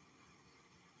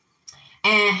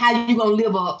 And how you gonna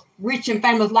live a rich and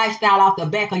famous lifestyle off the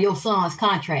back of your son's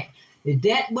contract? Is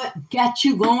that what got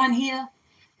you going here?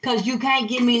 Because you can't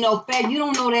give me no fact. You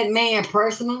don't know that man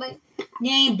personally.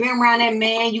 You ain't been around that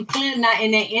man. You clearly not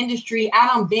in that industry. I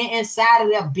done been inside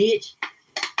of that bitch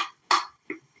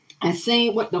and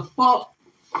seen what the fuck,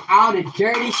 all the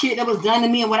dirty shit that was done to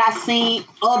me and what I seen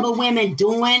other women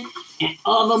doing and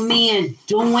other men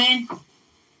doing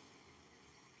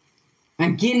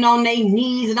and getting on their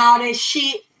knees and all that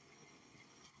shit.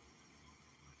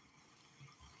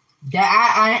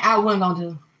 That I wasn't gonna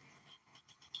do.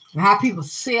 And how people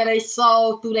sell their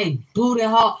soul through their booty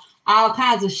hole, all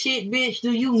kinds of shit, bitch.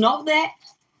 Do you know that?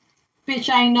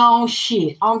 Bitch ain't known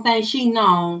shit. Only thing she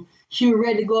known, she was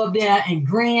ready to go up there and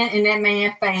grin in that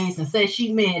man's face and say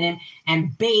she met him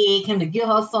and beg him to get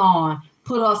her son,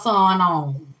 put her son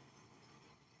on.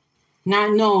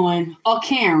 Not knowing or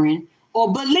caring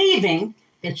or believing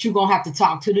that you're gonna have to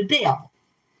talk to the devil.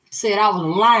 Said I was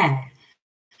lying.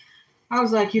 I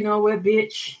was like, you know what,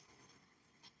 bitch?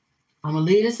 I'm gonna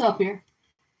leave this up here.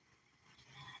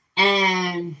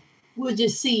 And we'll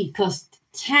just see, because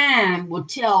time will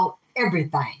tell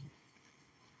everything.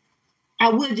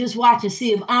 And we'll just watch and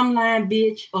see if I'm lying,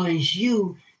 bitch, or is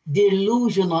you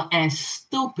delusional and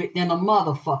stupid than a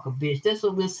motherfucker, bitch. That's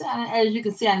what we're saying. As you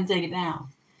can see, I didn't take it down.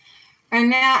 And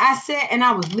now I sat and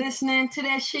I was listening to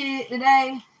that shit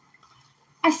today.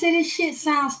 I said, this shit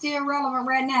sounds still relevant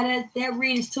right now. That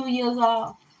reading's 2 years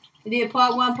old. It did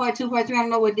part 1, part 2, part 3. I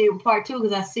don't know what it did with part 2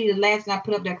 because I see the last time I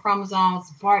put up that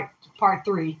chromosomes part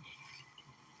 3.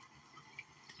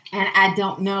 And I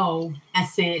don't know. I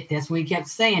said, that's what he kept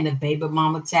saying. The baby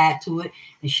mama tied to it.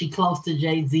 And she close to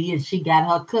Jay-Z and she got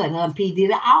her cut. Her and P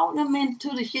did all them into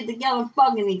the shit together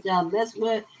fucking each other. That's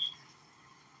what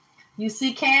you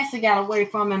see. Cassie got away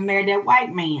from and married that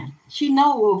white man. She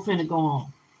know what was finna go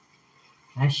on.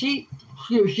 And she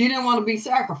didn't want to be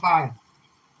sacrificed.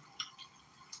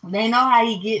 They know how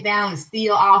he get down and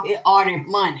steal off all their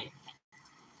money.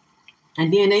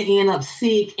 And then they end up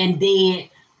sick and dead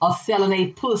or selling a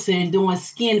pussy and doing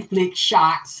skin flick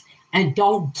shots and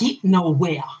don't get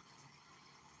nowhere.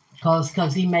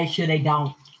 Because he makes sure they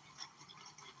don't.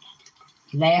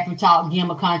 Laugh and talk, give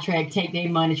them a contract, take their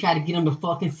money, try to get them to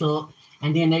fucking suck.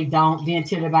 And then they don't. Then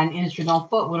tell everybody in the industry don't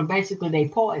fuck with them. Basically, they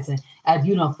poison. If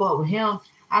you don't fuck with him.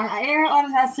 Every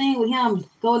artist I seen with him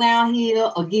go down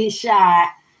here or get shot.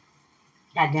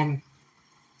 God damn it.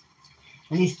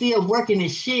 And he's still working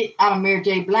his shit out of Mary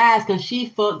J. Blige because she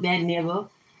fucked that nigga.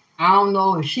 I don't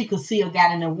know if she could see or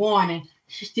got in the warning.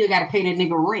 She still got to pay that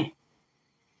nigga rent.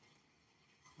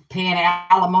 Paying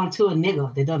alimony to a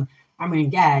nigga that doesn't. I mean,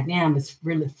 goddamn, it's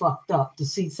really fucked up to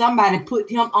see somebody put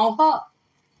him on her.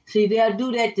 See, they'll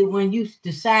do that when you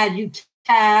decide you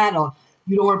tired or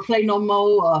you don't want to play no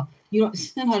more or you don't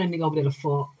send her the nigga over there to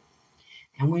fuck.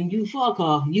 And when you fuck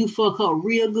her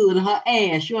real good in her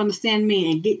ass, you understand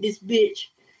me, and get this bitch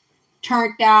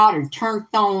turned out and turned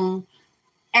on,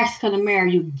 ask her to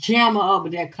marry you, jam her up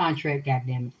with that contract,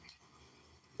 goddammit.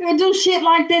 They do shit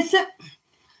like this. You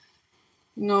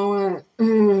know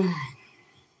what?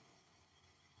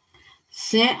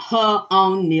 Sent her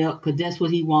on Nip, because that's what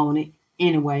he wanted.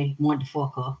 Anyway, wanted to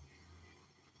fuck her.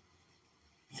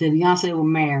 Said Beyonce was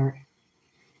married.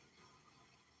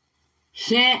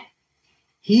 Sent.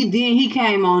 He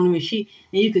came on him and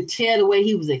you could tell the way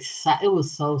he was excited. It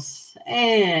was so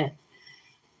sad.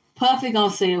 Puffy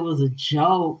gonna say it was a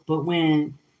joke, but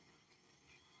when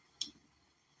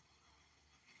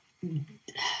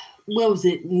what was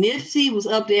it? Nipsey was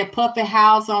up there at Puffy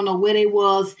house. I don't know where they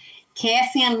was.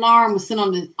 Cassie and Lauren was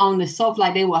sitting on the sofa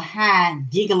like they were high,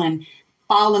 giggling,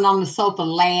 falling on the sofa,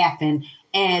 laughing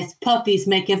as Puffy's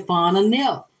making fun of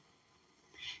Nip.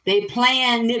 They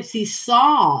playing Nipsey's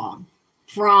song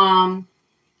from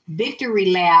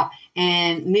Victory Lap,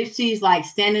 and Nipsey's like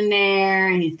standing there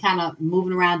and he's kind of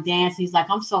moving around dancing. He's like,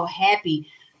 I'm so happy,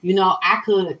 I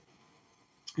could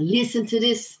listen to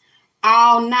this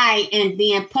all night. And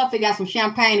then Puffy got some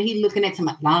champagne and he looking at him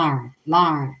like,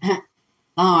 Lauren.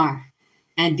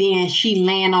 And then she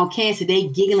laying on Cassie, they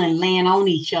giggling, laying on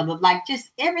each other, like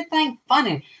just everything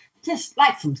funny, just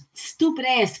like some stupid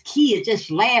ass kid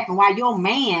just laughing while your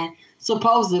man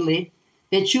supposedly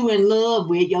that you in love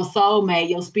with, your soulmate,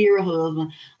 your spirit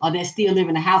husband, or that still live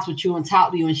in the house with you and talk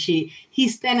to you and shit.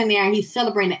 He's standing there and he's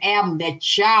celebrating the album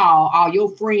that y'all, all your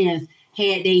friends,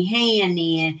 had their hand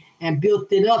in and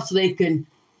built it up so they can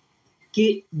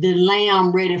get the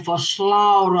lamb ready for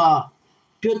slaughter.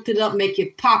 Built it up, make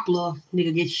it popular.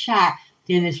 Nigga get shot,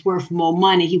 then it's worth more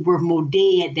money. He worth more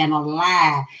dead than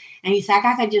alive. And he's like,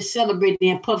 I could just celebrate.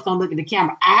 Then Puff's gonna look at the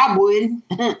camera. I wouldn't.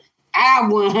 I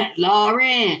wouldn't,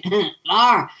 Lauren.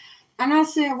 Lauren. And I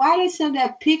said, why they sitting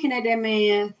there picking at that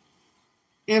man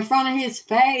in front of his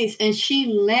face? And she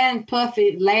letting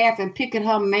Puffy laugh and pick at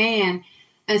her man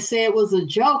and said it was a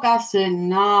joke. I said,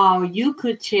 no, you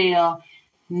could tell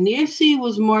Nipsey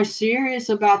was more serious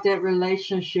about that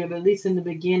relationship, at least in the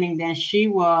beginning, than she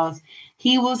was.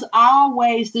 He was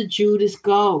always the Judas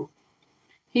goat.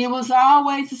 He was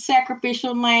always the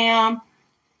sacrificial lamb,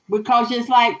 because just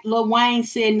like Lil Wayne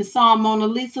said in the song Mona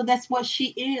Lisa, that's what she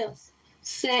is.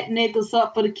 Set niggas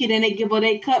up for the kid, and they give her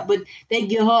their cut, but they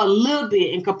give her a little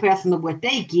bit in comparison to what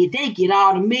they get. They get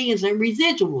all the millions in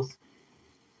residuals.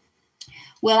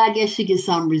 Well, I guess she gets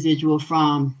some residual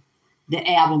from the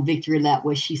album Victory Lap,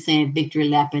 where she's saying Victory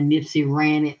Lap and Nipsey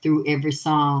ran it through every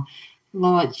song.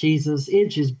 Lord Jesus, it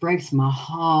just breaks my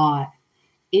heart.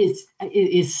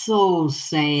 It's so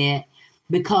sad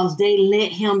because they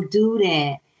let him do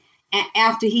that. And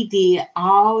after he did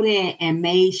all that and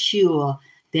made sure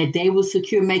that they were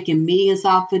secure, making millions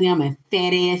off of them, and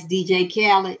fat ass DJ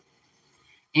Khaled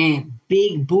and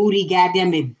big booty,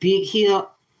 goddamn it, big hip,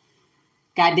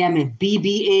 goddamn it,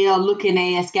 BBL looking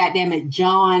ass, goddamn it,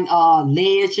 John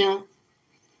Legend,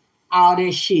 all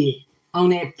that shit on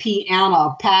that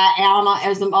piano,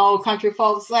 as them old country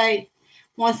folks say.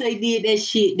 Once they did that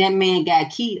shit, that man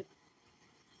got killed.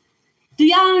 Do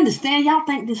y'all understand? Y'all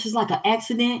think this is like an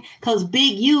accident? Because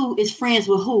Big U is friends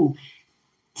with who?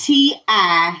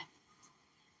 T.I.,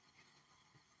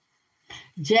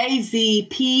 Jay-Z,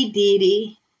 P.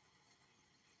 Diddy.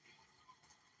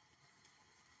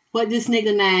 What this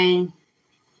nigga name?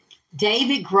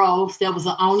 David Gross, that was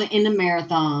the owner in the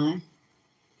marathon.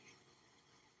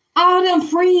 All them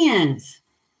friends.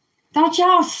 Don't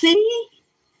y'all see?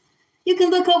 You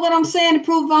can look up what I'm saying to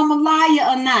prove if I'm a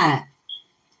liar or not.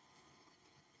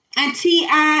 And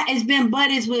T.I. has been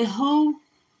buddies with who?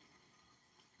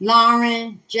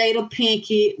 Lauren, Jada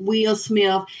Pinkett, Will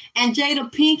Smith. And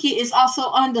Jada Pinkett is also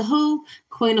under who?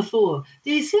 Queen of Four.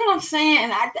 Do you see what I'm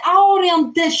saying? And all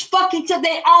them, this fucking,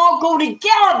 they all go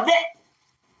together.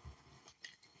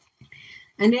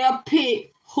 And they'll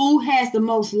pick who has the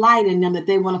most light in them that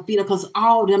they want to feed up, because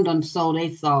all of them done sold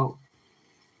they soul.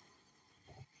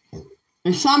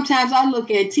 And sometimes I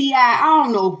look at T.I., I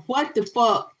don't know what the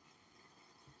fuck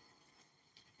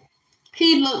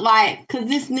he look like, because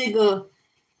this nigga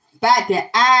got the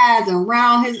eyes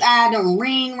around his eye, the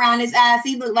ring around his eyes.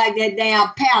 He look like that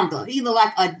damn panda. He look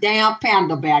like a damn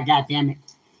panda bear, goddammit.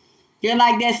 Just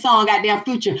like that song, goddamn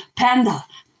Future. Panda,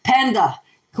 panda.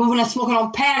 Because when I'm smoking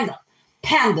on panda,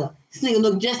 panda. This nigga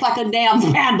look just like a damn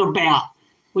panda bear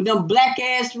with them black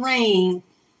ass ring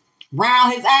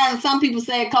around his eyes. And some people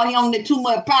say because he on too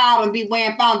much powder and be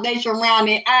wearing foundation around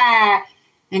their eye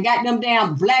and got them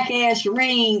damn black ass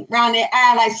ring around their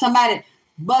eye like somebody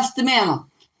bust them in them.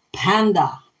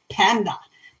 Panda, panda,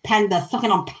 panda,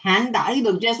 sucking on panda. He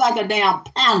look just like a damn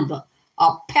panda.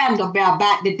 A panda bear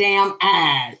about the damn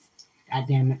eyes. God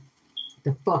damn it.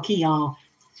 The fuck he on?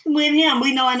 With him,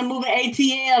 we know in the movie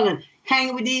ATL and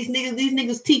hanging with these niggas. These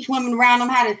niggas teach women around them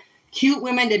how to cute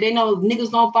women that they know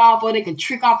niggas gonna fall for. They can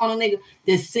trick off on a nigga.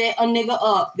 They set a nigga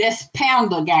up. That's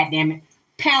panda, goddammit.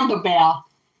 Panda bear.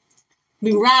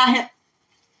 Be around him.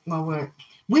 My word.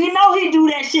 We know he do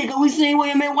that shit because we seen what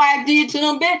him and wife did to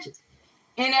them bitches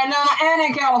in Atlanta and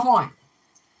in California.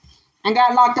 And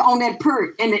got locked on that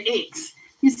perk and the X.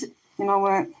 You know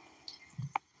what?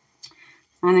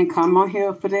 I didn't come on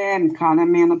here for that and call that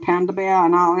man a panda bear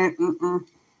and all that.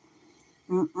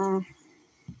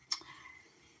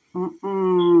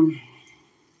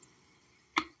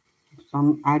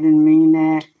 I didn't mean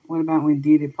that. What about when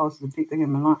Diddy posted a picture of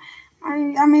him alone?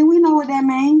 I mean, we know what that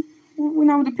means. We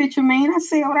know what the picture means. I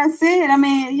said what I said. I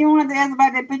mean, you don't have to ask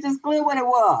about that picture. It's clear what it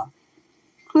was.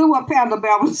 Clear what Panda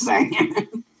Bear was saying.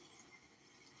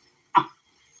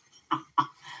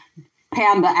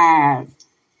 Panda eyes.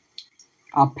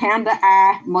 A panda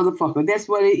eye motherfucker. That's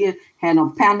what it is. Had a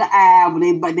panda eye,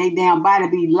 but they damn body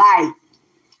be light.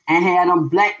 And had them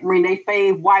black ring. They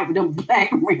fade white with them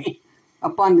black ring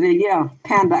up under the,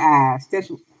 panda eyes.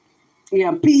 That's,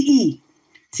 P-E.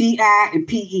 T-I and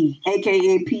P-E,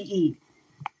 a.k.a. P-E.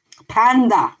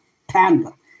 Panda.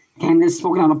 Panda. Can't just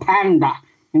smoking on a panda.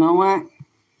 You know what?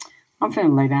 I'm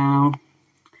finna lay down.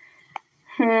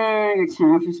 Hey, I got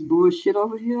time for this bullshit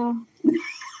over here.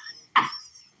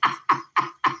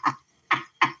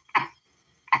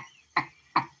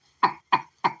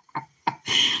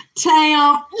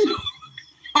 Tam.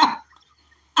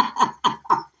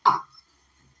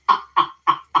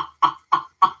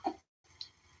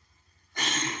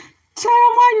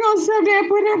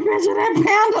 that picture of that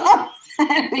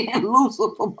panda being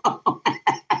Lucifer.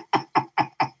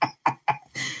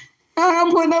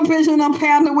 I'm putting a picture of them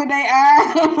panda with their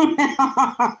eyes.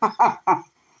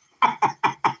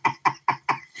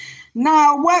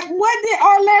 Now, what did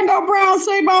Orlando Brown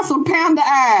say about some panda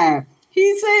eyes?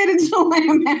 He said it to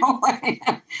him.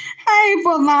 Hey,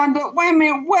 Philando, wait a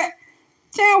minute. What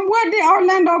did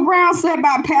Orlando Brown say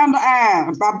about panda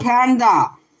eyes? About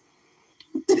panda?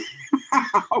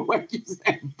 What you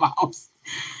said, boss?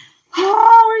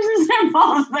 Oh, what you said,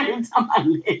 boss? Baby,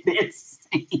 somebody let that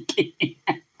sink in.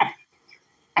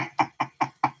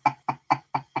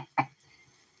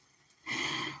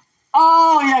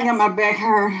 Oh, y'all got my back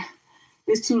hurt.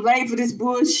 It's too late for this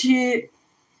bullshit.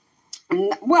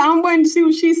 Well, I'm waiting to see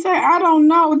what she said. I don't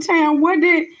know, Tam. What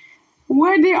did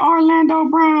Orlando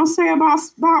Brown say about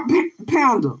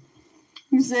Panda?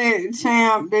 He said,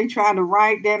 Tam, they tried to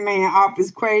write that man off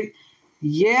as crazy.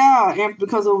 Yeah, and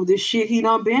because of the shit he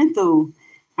done been through.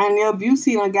 And the abuse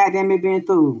he done goddamn it been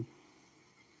through.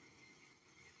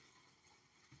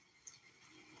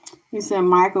 He said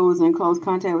Michael was in close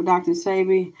contact with Dr.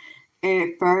 Sabi at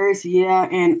first, yeah,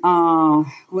 and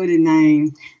what his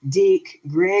name? Dick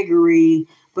Gregory.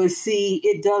 But see,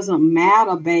 it doesn't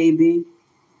matter, baby.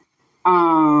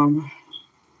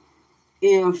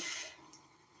 If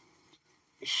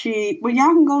well,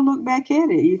 y'all can go look back at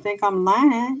it. You think I'm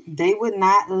lying? They would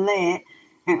not let,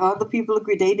 and other people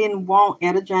agree, they didn't want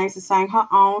Etta James to sing her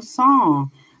own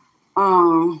song.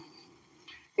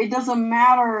 It doesn't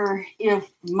matter if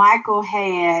Michael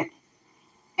had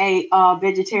a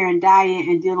vegetarian diet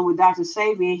and dealing with Dr.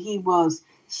 Sabian, he was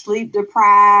sleep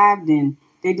deprived and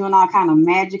they're doing all kind of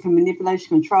magic and manipulation,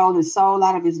 control his soul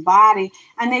out of his body,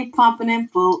 and they pumping him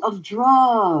full of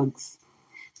drugs.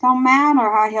 Don't matter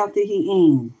how healthy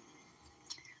he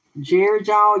is. Jerry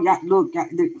Jones, look,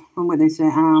 from what they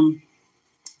said,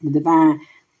 the divine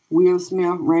Will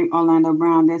Smith raped Orlando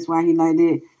Brown. That's why he like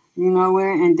that. You know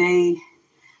where? And they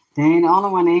ain't the only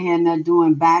one they had not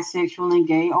doing bisexual and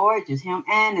gay orgies, him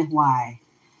and his wife.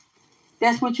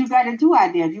 That's what you got to do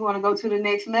out there. If you want to go to the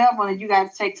next level, and you got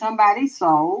to take somebody's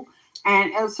soul,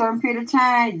 and at a certain period of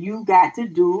time, you got to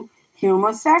do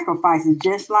human sacrifices.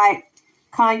 Just like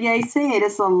Kanye said,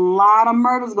 it's a lot of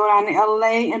murders go down in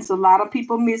LA, and it's a lot of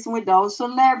people messing with those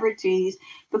celebrities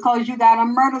because you got to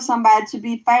murder somebody to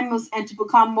be famous and to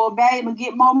become more valuable and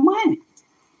get more money,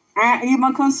 and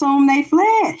even consume their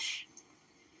flesh.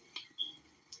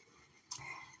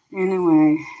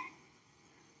 Anyway,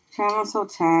 child, I'm so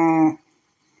tired.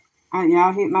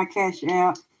 Y'all hit my cash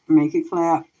app, make it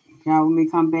clap. Y'all when we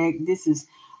come back. This is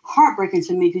heartbreaking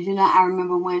to me because, you know, I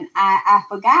remember when I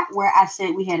forgot where I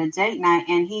said we had a date night,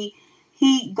 and he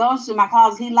goes to my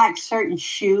closet. He likes certain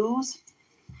shoes,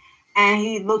 and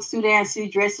he looks through there and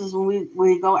sees dresses. When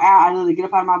we go out, I literally get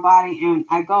up out of my body and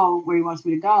I go where he wants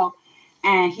me to go.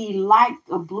 And he liked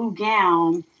a blue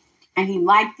gown. And he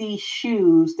liked these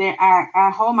shoes.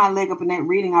 I hold my leg up in that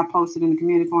reading I posted in the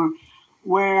community forum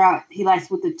where he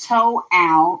likes with the toe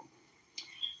out.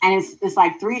 And it's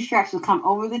like 3 straps that come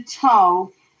over the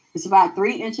toe. It's about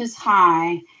 3 inches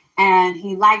high. And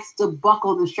he likes to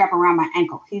buckle the strap around my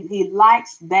ankle. He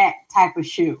likes that type of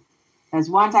shoe. That's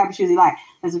one type of shoes he likes.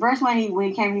 That's the first one when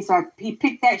he came, he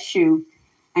picked that shoe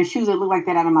and shoes that look like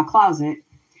that out of my closet.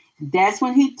 That's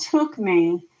when he took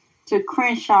me to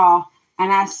Crenshaw.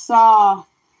 And I saw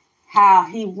how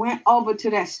he went over to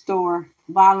that store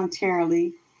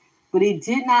voluntarily, but he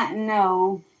did not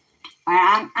know.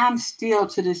 I'm still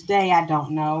to this day, I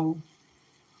don't know.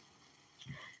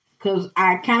 Because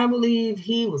I kind of believe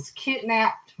he was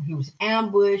kidnapped, he was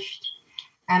ambushed,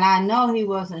 and I know he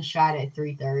wasn't shot at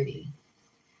 3:30.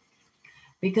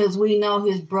 Because we know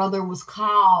his brother was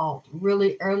called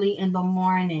really early in the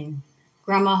morning.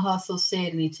 Grandma Hustle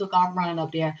said, and he took off running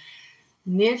up there.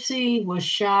 Nipsey was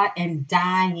shot and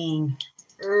dying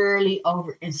early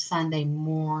over in Sunday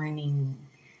morning.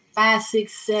 5,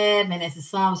 6, 7 as the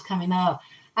sun was coming up.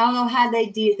 I don't know how they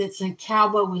did that since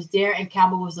Cowboy was there and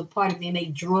Cowboy was a part of it. And they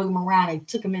drug him around. They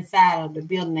took him inside of the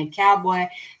building and Cowboy,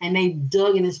 and they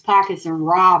dug in his pockets and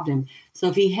robbed him. So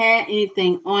if he had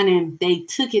anything on him, they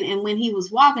took it. And when he was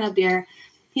walking up there,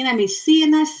 he let me see.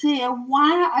 And I said,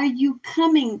 why are you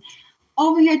coming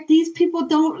over here? These people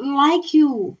don't like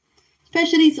you.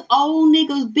 Especially these old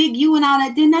niggas, Big U and all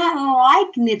that, did not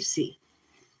like Nipsey.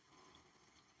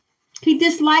 He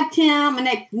disliked him, and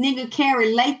that nigga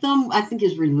Carrie Latham, I think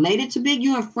is related to Big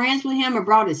U and friends with him, and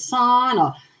brought his son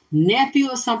or nephew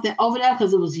or something over there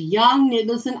because it was young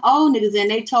niggas and old niggas, and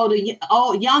they told the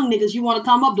young niggas, you want to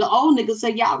come up? The old niggas say,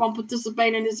 y'all gonna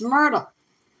participate in this murder.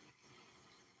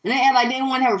 And they act like they didn't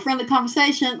want to have a friendly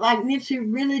conversation. Like Nipsey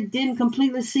really didn't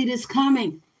completely see this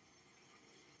coming.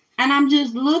 And I'm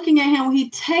just looking at him when he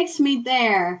takes me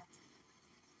there.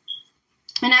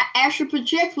 And I actually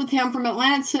project with him from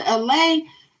Atlanta to LA.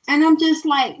 And I'm just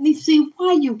like, Nipsey,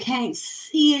 why you can't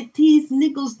see it? These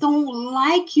niggas don't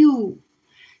like you.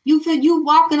 You feel you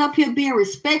walking up here being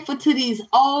respectful to these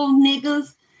old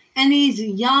niggas and these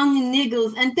young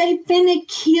niggas, and they finna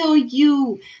kill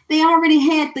you. They already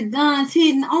had the guns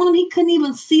hidden on him. He couldn't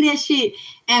even see that shit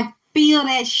and feel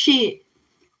that shit.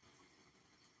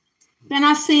 Then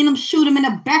I seen him shoot him in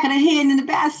the back of the head and in the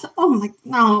back. I said, oh my,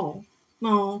 no,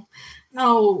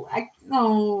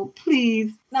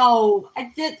 please, no.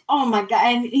 I just, oh my God.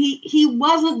 And he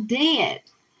wasn't dead.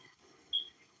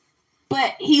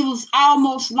 But he was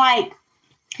almost like,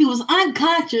 he was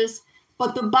unconscious,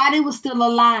 but the body was still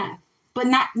alive, but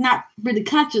not really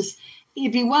conscious.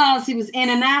 If he was in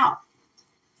and out.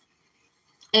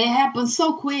 It happened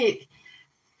so quick.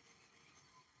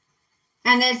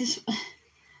 And there's just,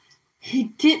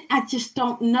 I just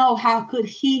don't know how could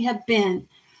he have been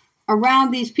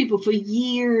around these people for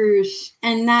years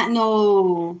and not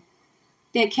know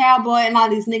that Cowboy and all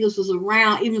these niggas was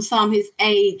around, even some his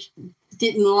age,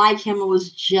 didn't like him or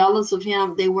was jealous of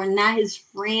him. They were not his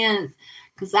friends,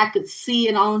 because I could see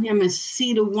it on him and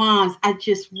see the ones. I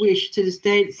just wish to this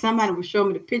day somebody would show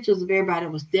me the pictures of everybody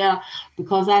that was there,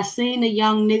 because I seen a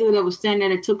young nigga that was standing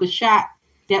there that took a shot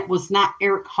that was not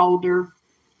Eric Holder.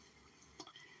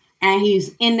 And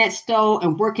he's in that store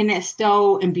and working that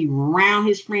store and be around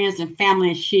his friends and family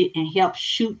and shit and help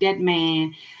shoot that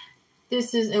man.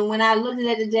 And when I looked at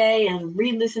that today and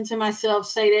re-listened to myself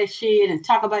say that shit and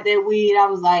talk about that weed, I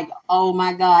was like, oh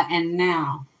my God. And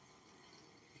now,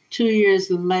 2 years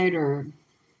later,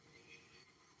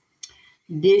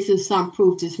 this is some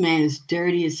proof this man is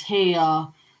dirty as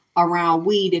hell around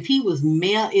weed. If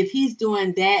he's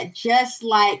doing that, just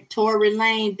like Tory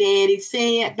Lane daddy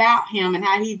said about him and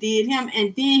how he did him,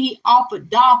 and then he offered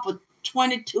Dolph a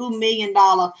 $22 million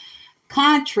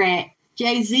contract,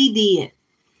 Jay-Z did.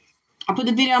 I put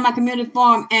the video on my community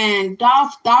forum, and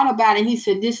Dolph thought about it. He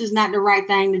said, this is not the right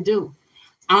thing to do.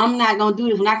 I'm not going to do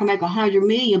this when I can make $100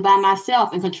 million by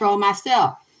myself and control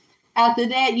myself. After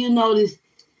that, this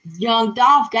young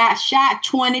Dolph got shot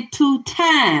 22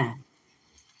 times.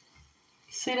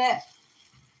 See that?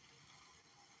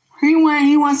 He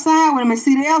went side with him, and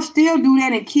see, they'll still do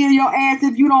that and kill your ass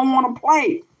if you don't want to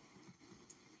play.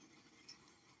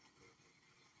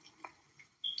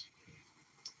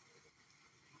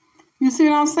 You see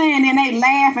what I'm saying? And they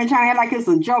laugh and try to act like it's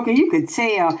a joke, and you could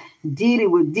tell Diddy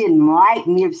didn't like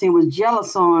Nipsey and was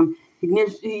jealous on him.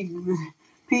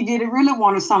 P. Diddy really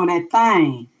wanted some of that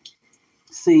thing.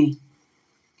 See,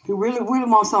 he really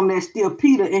wants some of that Still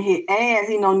Peter in his ass.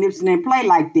 He know Nipsey didn't play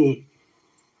like that.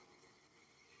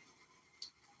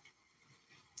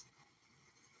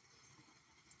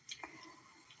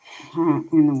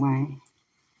 Anyway.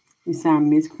 You signed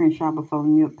Miss Crenshaw before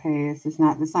Nip passed. It's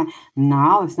not the same.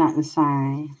 No, it's not the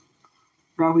same.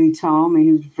 Bro, he told me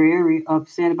he was very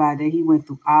upset about that. He went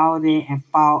through all that and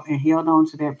fought and held on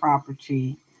to that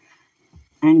property.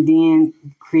 And then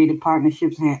created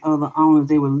partnerships and had other owners.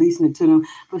 They were leasing it to them.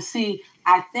 But see,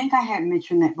 I think I had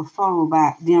mentioned that before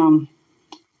about them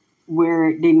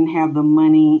where they didn't have the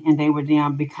money and they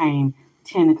became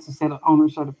tenants instead of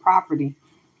owners of the property.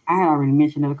 I had already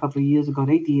mentioned that a couple of years ago.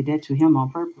 They did that to him on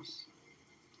purpose.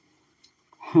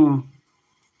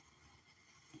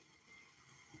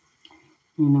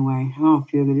 Anyway, I don't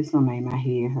feel good. This one made my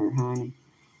head hurt, honey.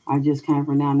 I just came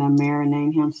from down there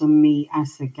marinating him some meat. I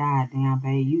said, God damn,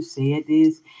 babe, you said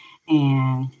this.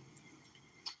 And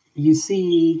you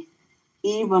see,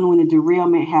 even when the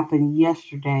derailment happened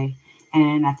yesterday,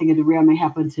 and I think the derailment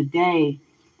happened today,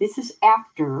 this is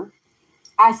after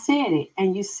I said it.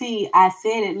 And you see, I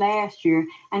said it last year,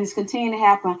 and it's continuing to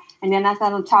happen. And then I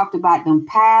thought I talked about them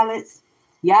pilots.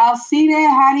 Y'all see that?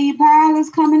 How these pilots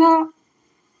coming up?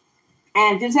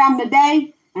 And this happened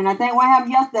today. And I think what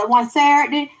happened yesterday, one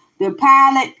Saturday, the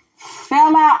pilot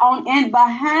fell out and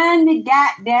behind the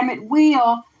goddamn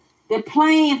wheel, the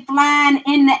plane flying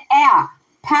in the air.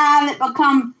 Pilot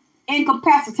become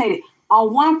incapacitated.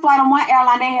 On one flight on one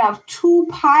airline, they have two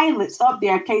pilots up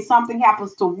there in case something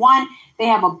happens to one. They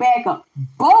have a backup.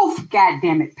 Both,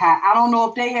 goddamn it, pilots. I don't know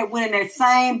if they had went in that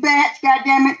same batch,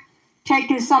 goddamn it,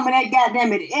 taking some of that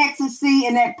goddamn it ecstasy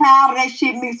and that powder, that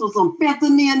shit mixed with some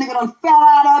fentanyl. Nigga done fell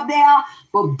out up there.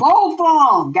 But both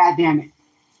of them, goddamn it.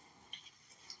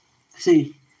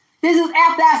 See, this is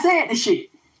after I said the shit.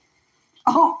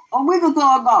 Oh, a week or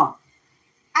so ago.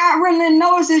 I really didn't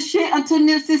notice this shit until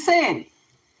Nipsey said it.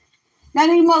 Now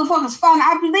these motherfuckers falling.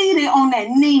 I believe they on that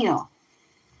Neil.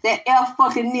 That F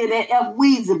fucking Neil, that F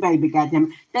Weezer baby,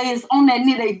 goddamn it. They is on that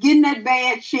Neil. They getting that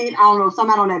bad shit. I don't know,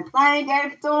 somebody on that plane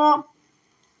gave it to them.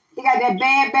 They got that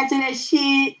bad batch of that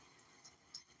shit.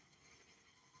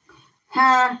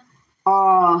 Huh?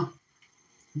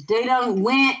 They done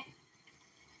went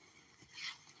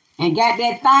and got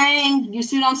that thing. You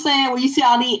see what I'm saying? Where you see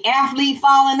all these athletes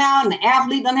falling out and the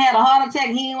athlete done had a heart attack.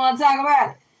 He didn't want to talk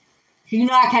about it. You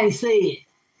know I can't say it.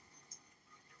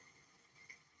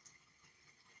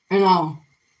 You know,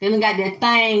 they done got that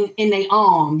thing in their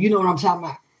arm. You know what I'm talking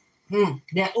about?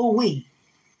 That ooh-wee.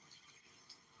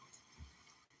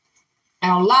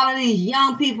 And a lot of these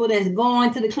young people that's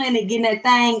going to the clinic getting that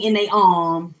thing in their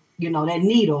arm, you know, that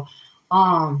needle.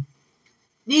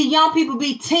 These young people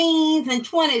be teens and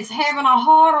 20s having a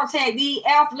heart attack. These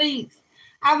athletes.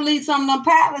 I believe some of them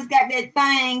pilots got that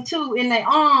thing too in their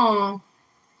arm.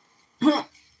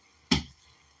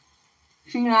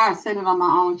 You know, I said it on my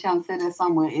own channel, said it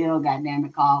somewhere else, goddamn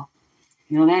it, called.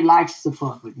 You know, they likes to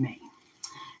fuck with me.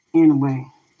 Anyway,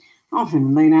 I'm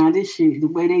finna lay down this shit the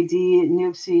way they did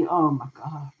Nipsey. Oh my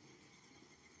God.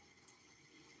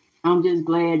 I'm just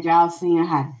glad y'all seeing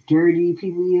how dirty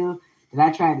people is. That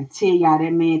I tried to tell y'all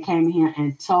that man came in here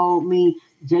and told me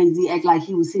Jay-Z act like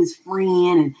he was his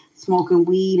friend and smoking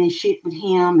weed and shit with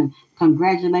him and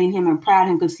congratulating him and proud of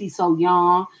him because he's so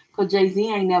young. Because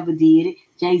Jay-Z ain't never did it.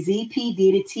 Jay-Z P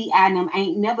did it. T.I. and them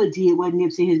ain't never did what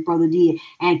Nipsey his brother did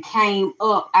and came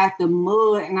up out the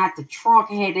mud and out the trunk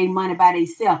and had their money by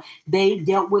themselves. They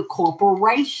dealt with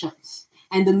corporations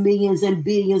and the millions and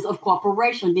billions of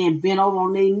corporations, then bent over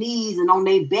on their knees and on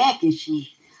their back and shit.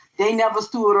 They never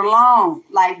stood alone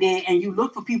like that. And you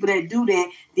look for people that do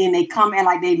that, then they come and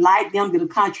like they like them, get a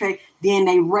contract, then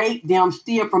they rape them,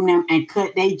 steal from them, and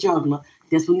cut their juggler.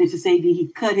 That's what Nipsey said. He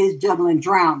cut his juggler and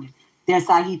drowned him. That's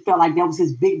how he felt like that was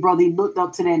his big brother. He looked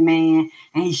up to that man,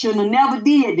 and he shouldn't have never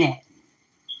did that.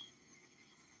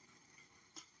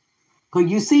 Because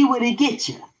you see what it gets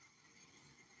you.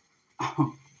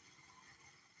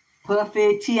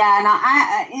 Puffy, T.I. Now,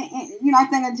 I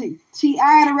think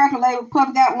T.I. the record label,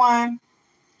 Puff got one.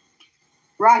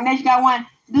 Rock Nation got one.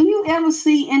 Do you ever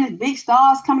see any big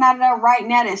stars coming out of there right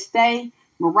now that stay?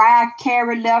 Mariah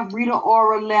Carey left, Rita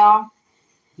Ora left,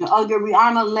 the other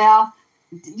Rihanna left.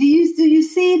 Do you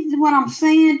see what I'm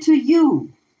saying to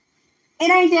you?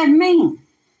 It ain't that mean.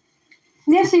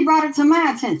 Nipsey brought it to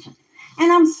my attention.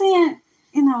 And I'm saying,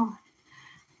 you know,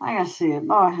 like I said,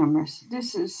 Lord have mercy,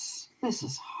 this is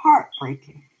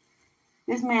heartbreaking.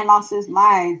 This man lost his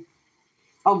life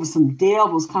over some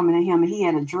devils coming at him, and he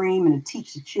had a dream and to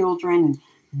teach the children and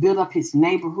build up his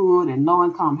neighborhood and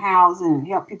low-income housing and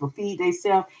help people feed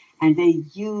themselves. And they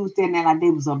used that like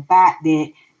they was about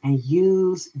that and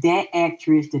used that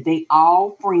actress that they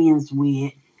all friends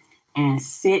with and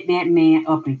set that man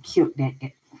up and killed that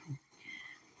guy.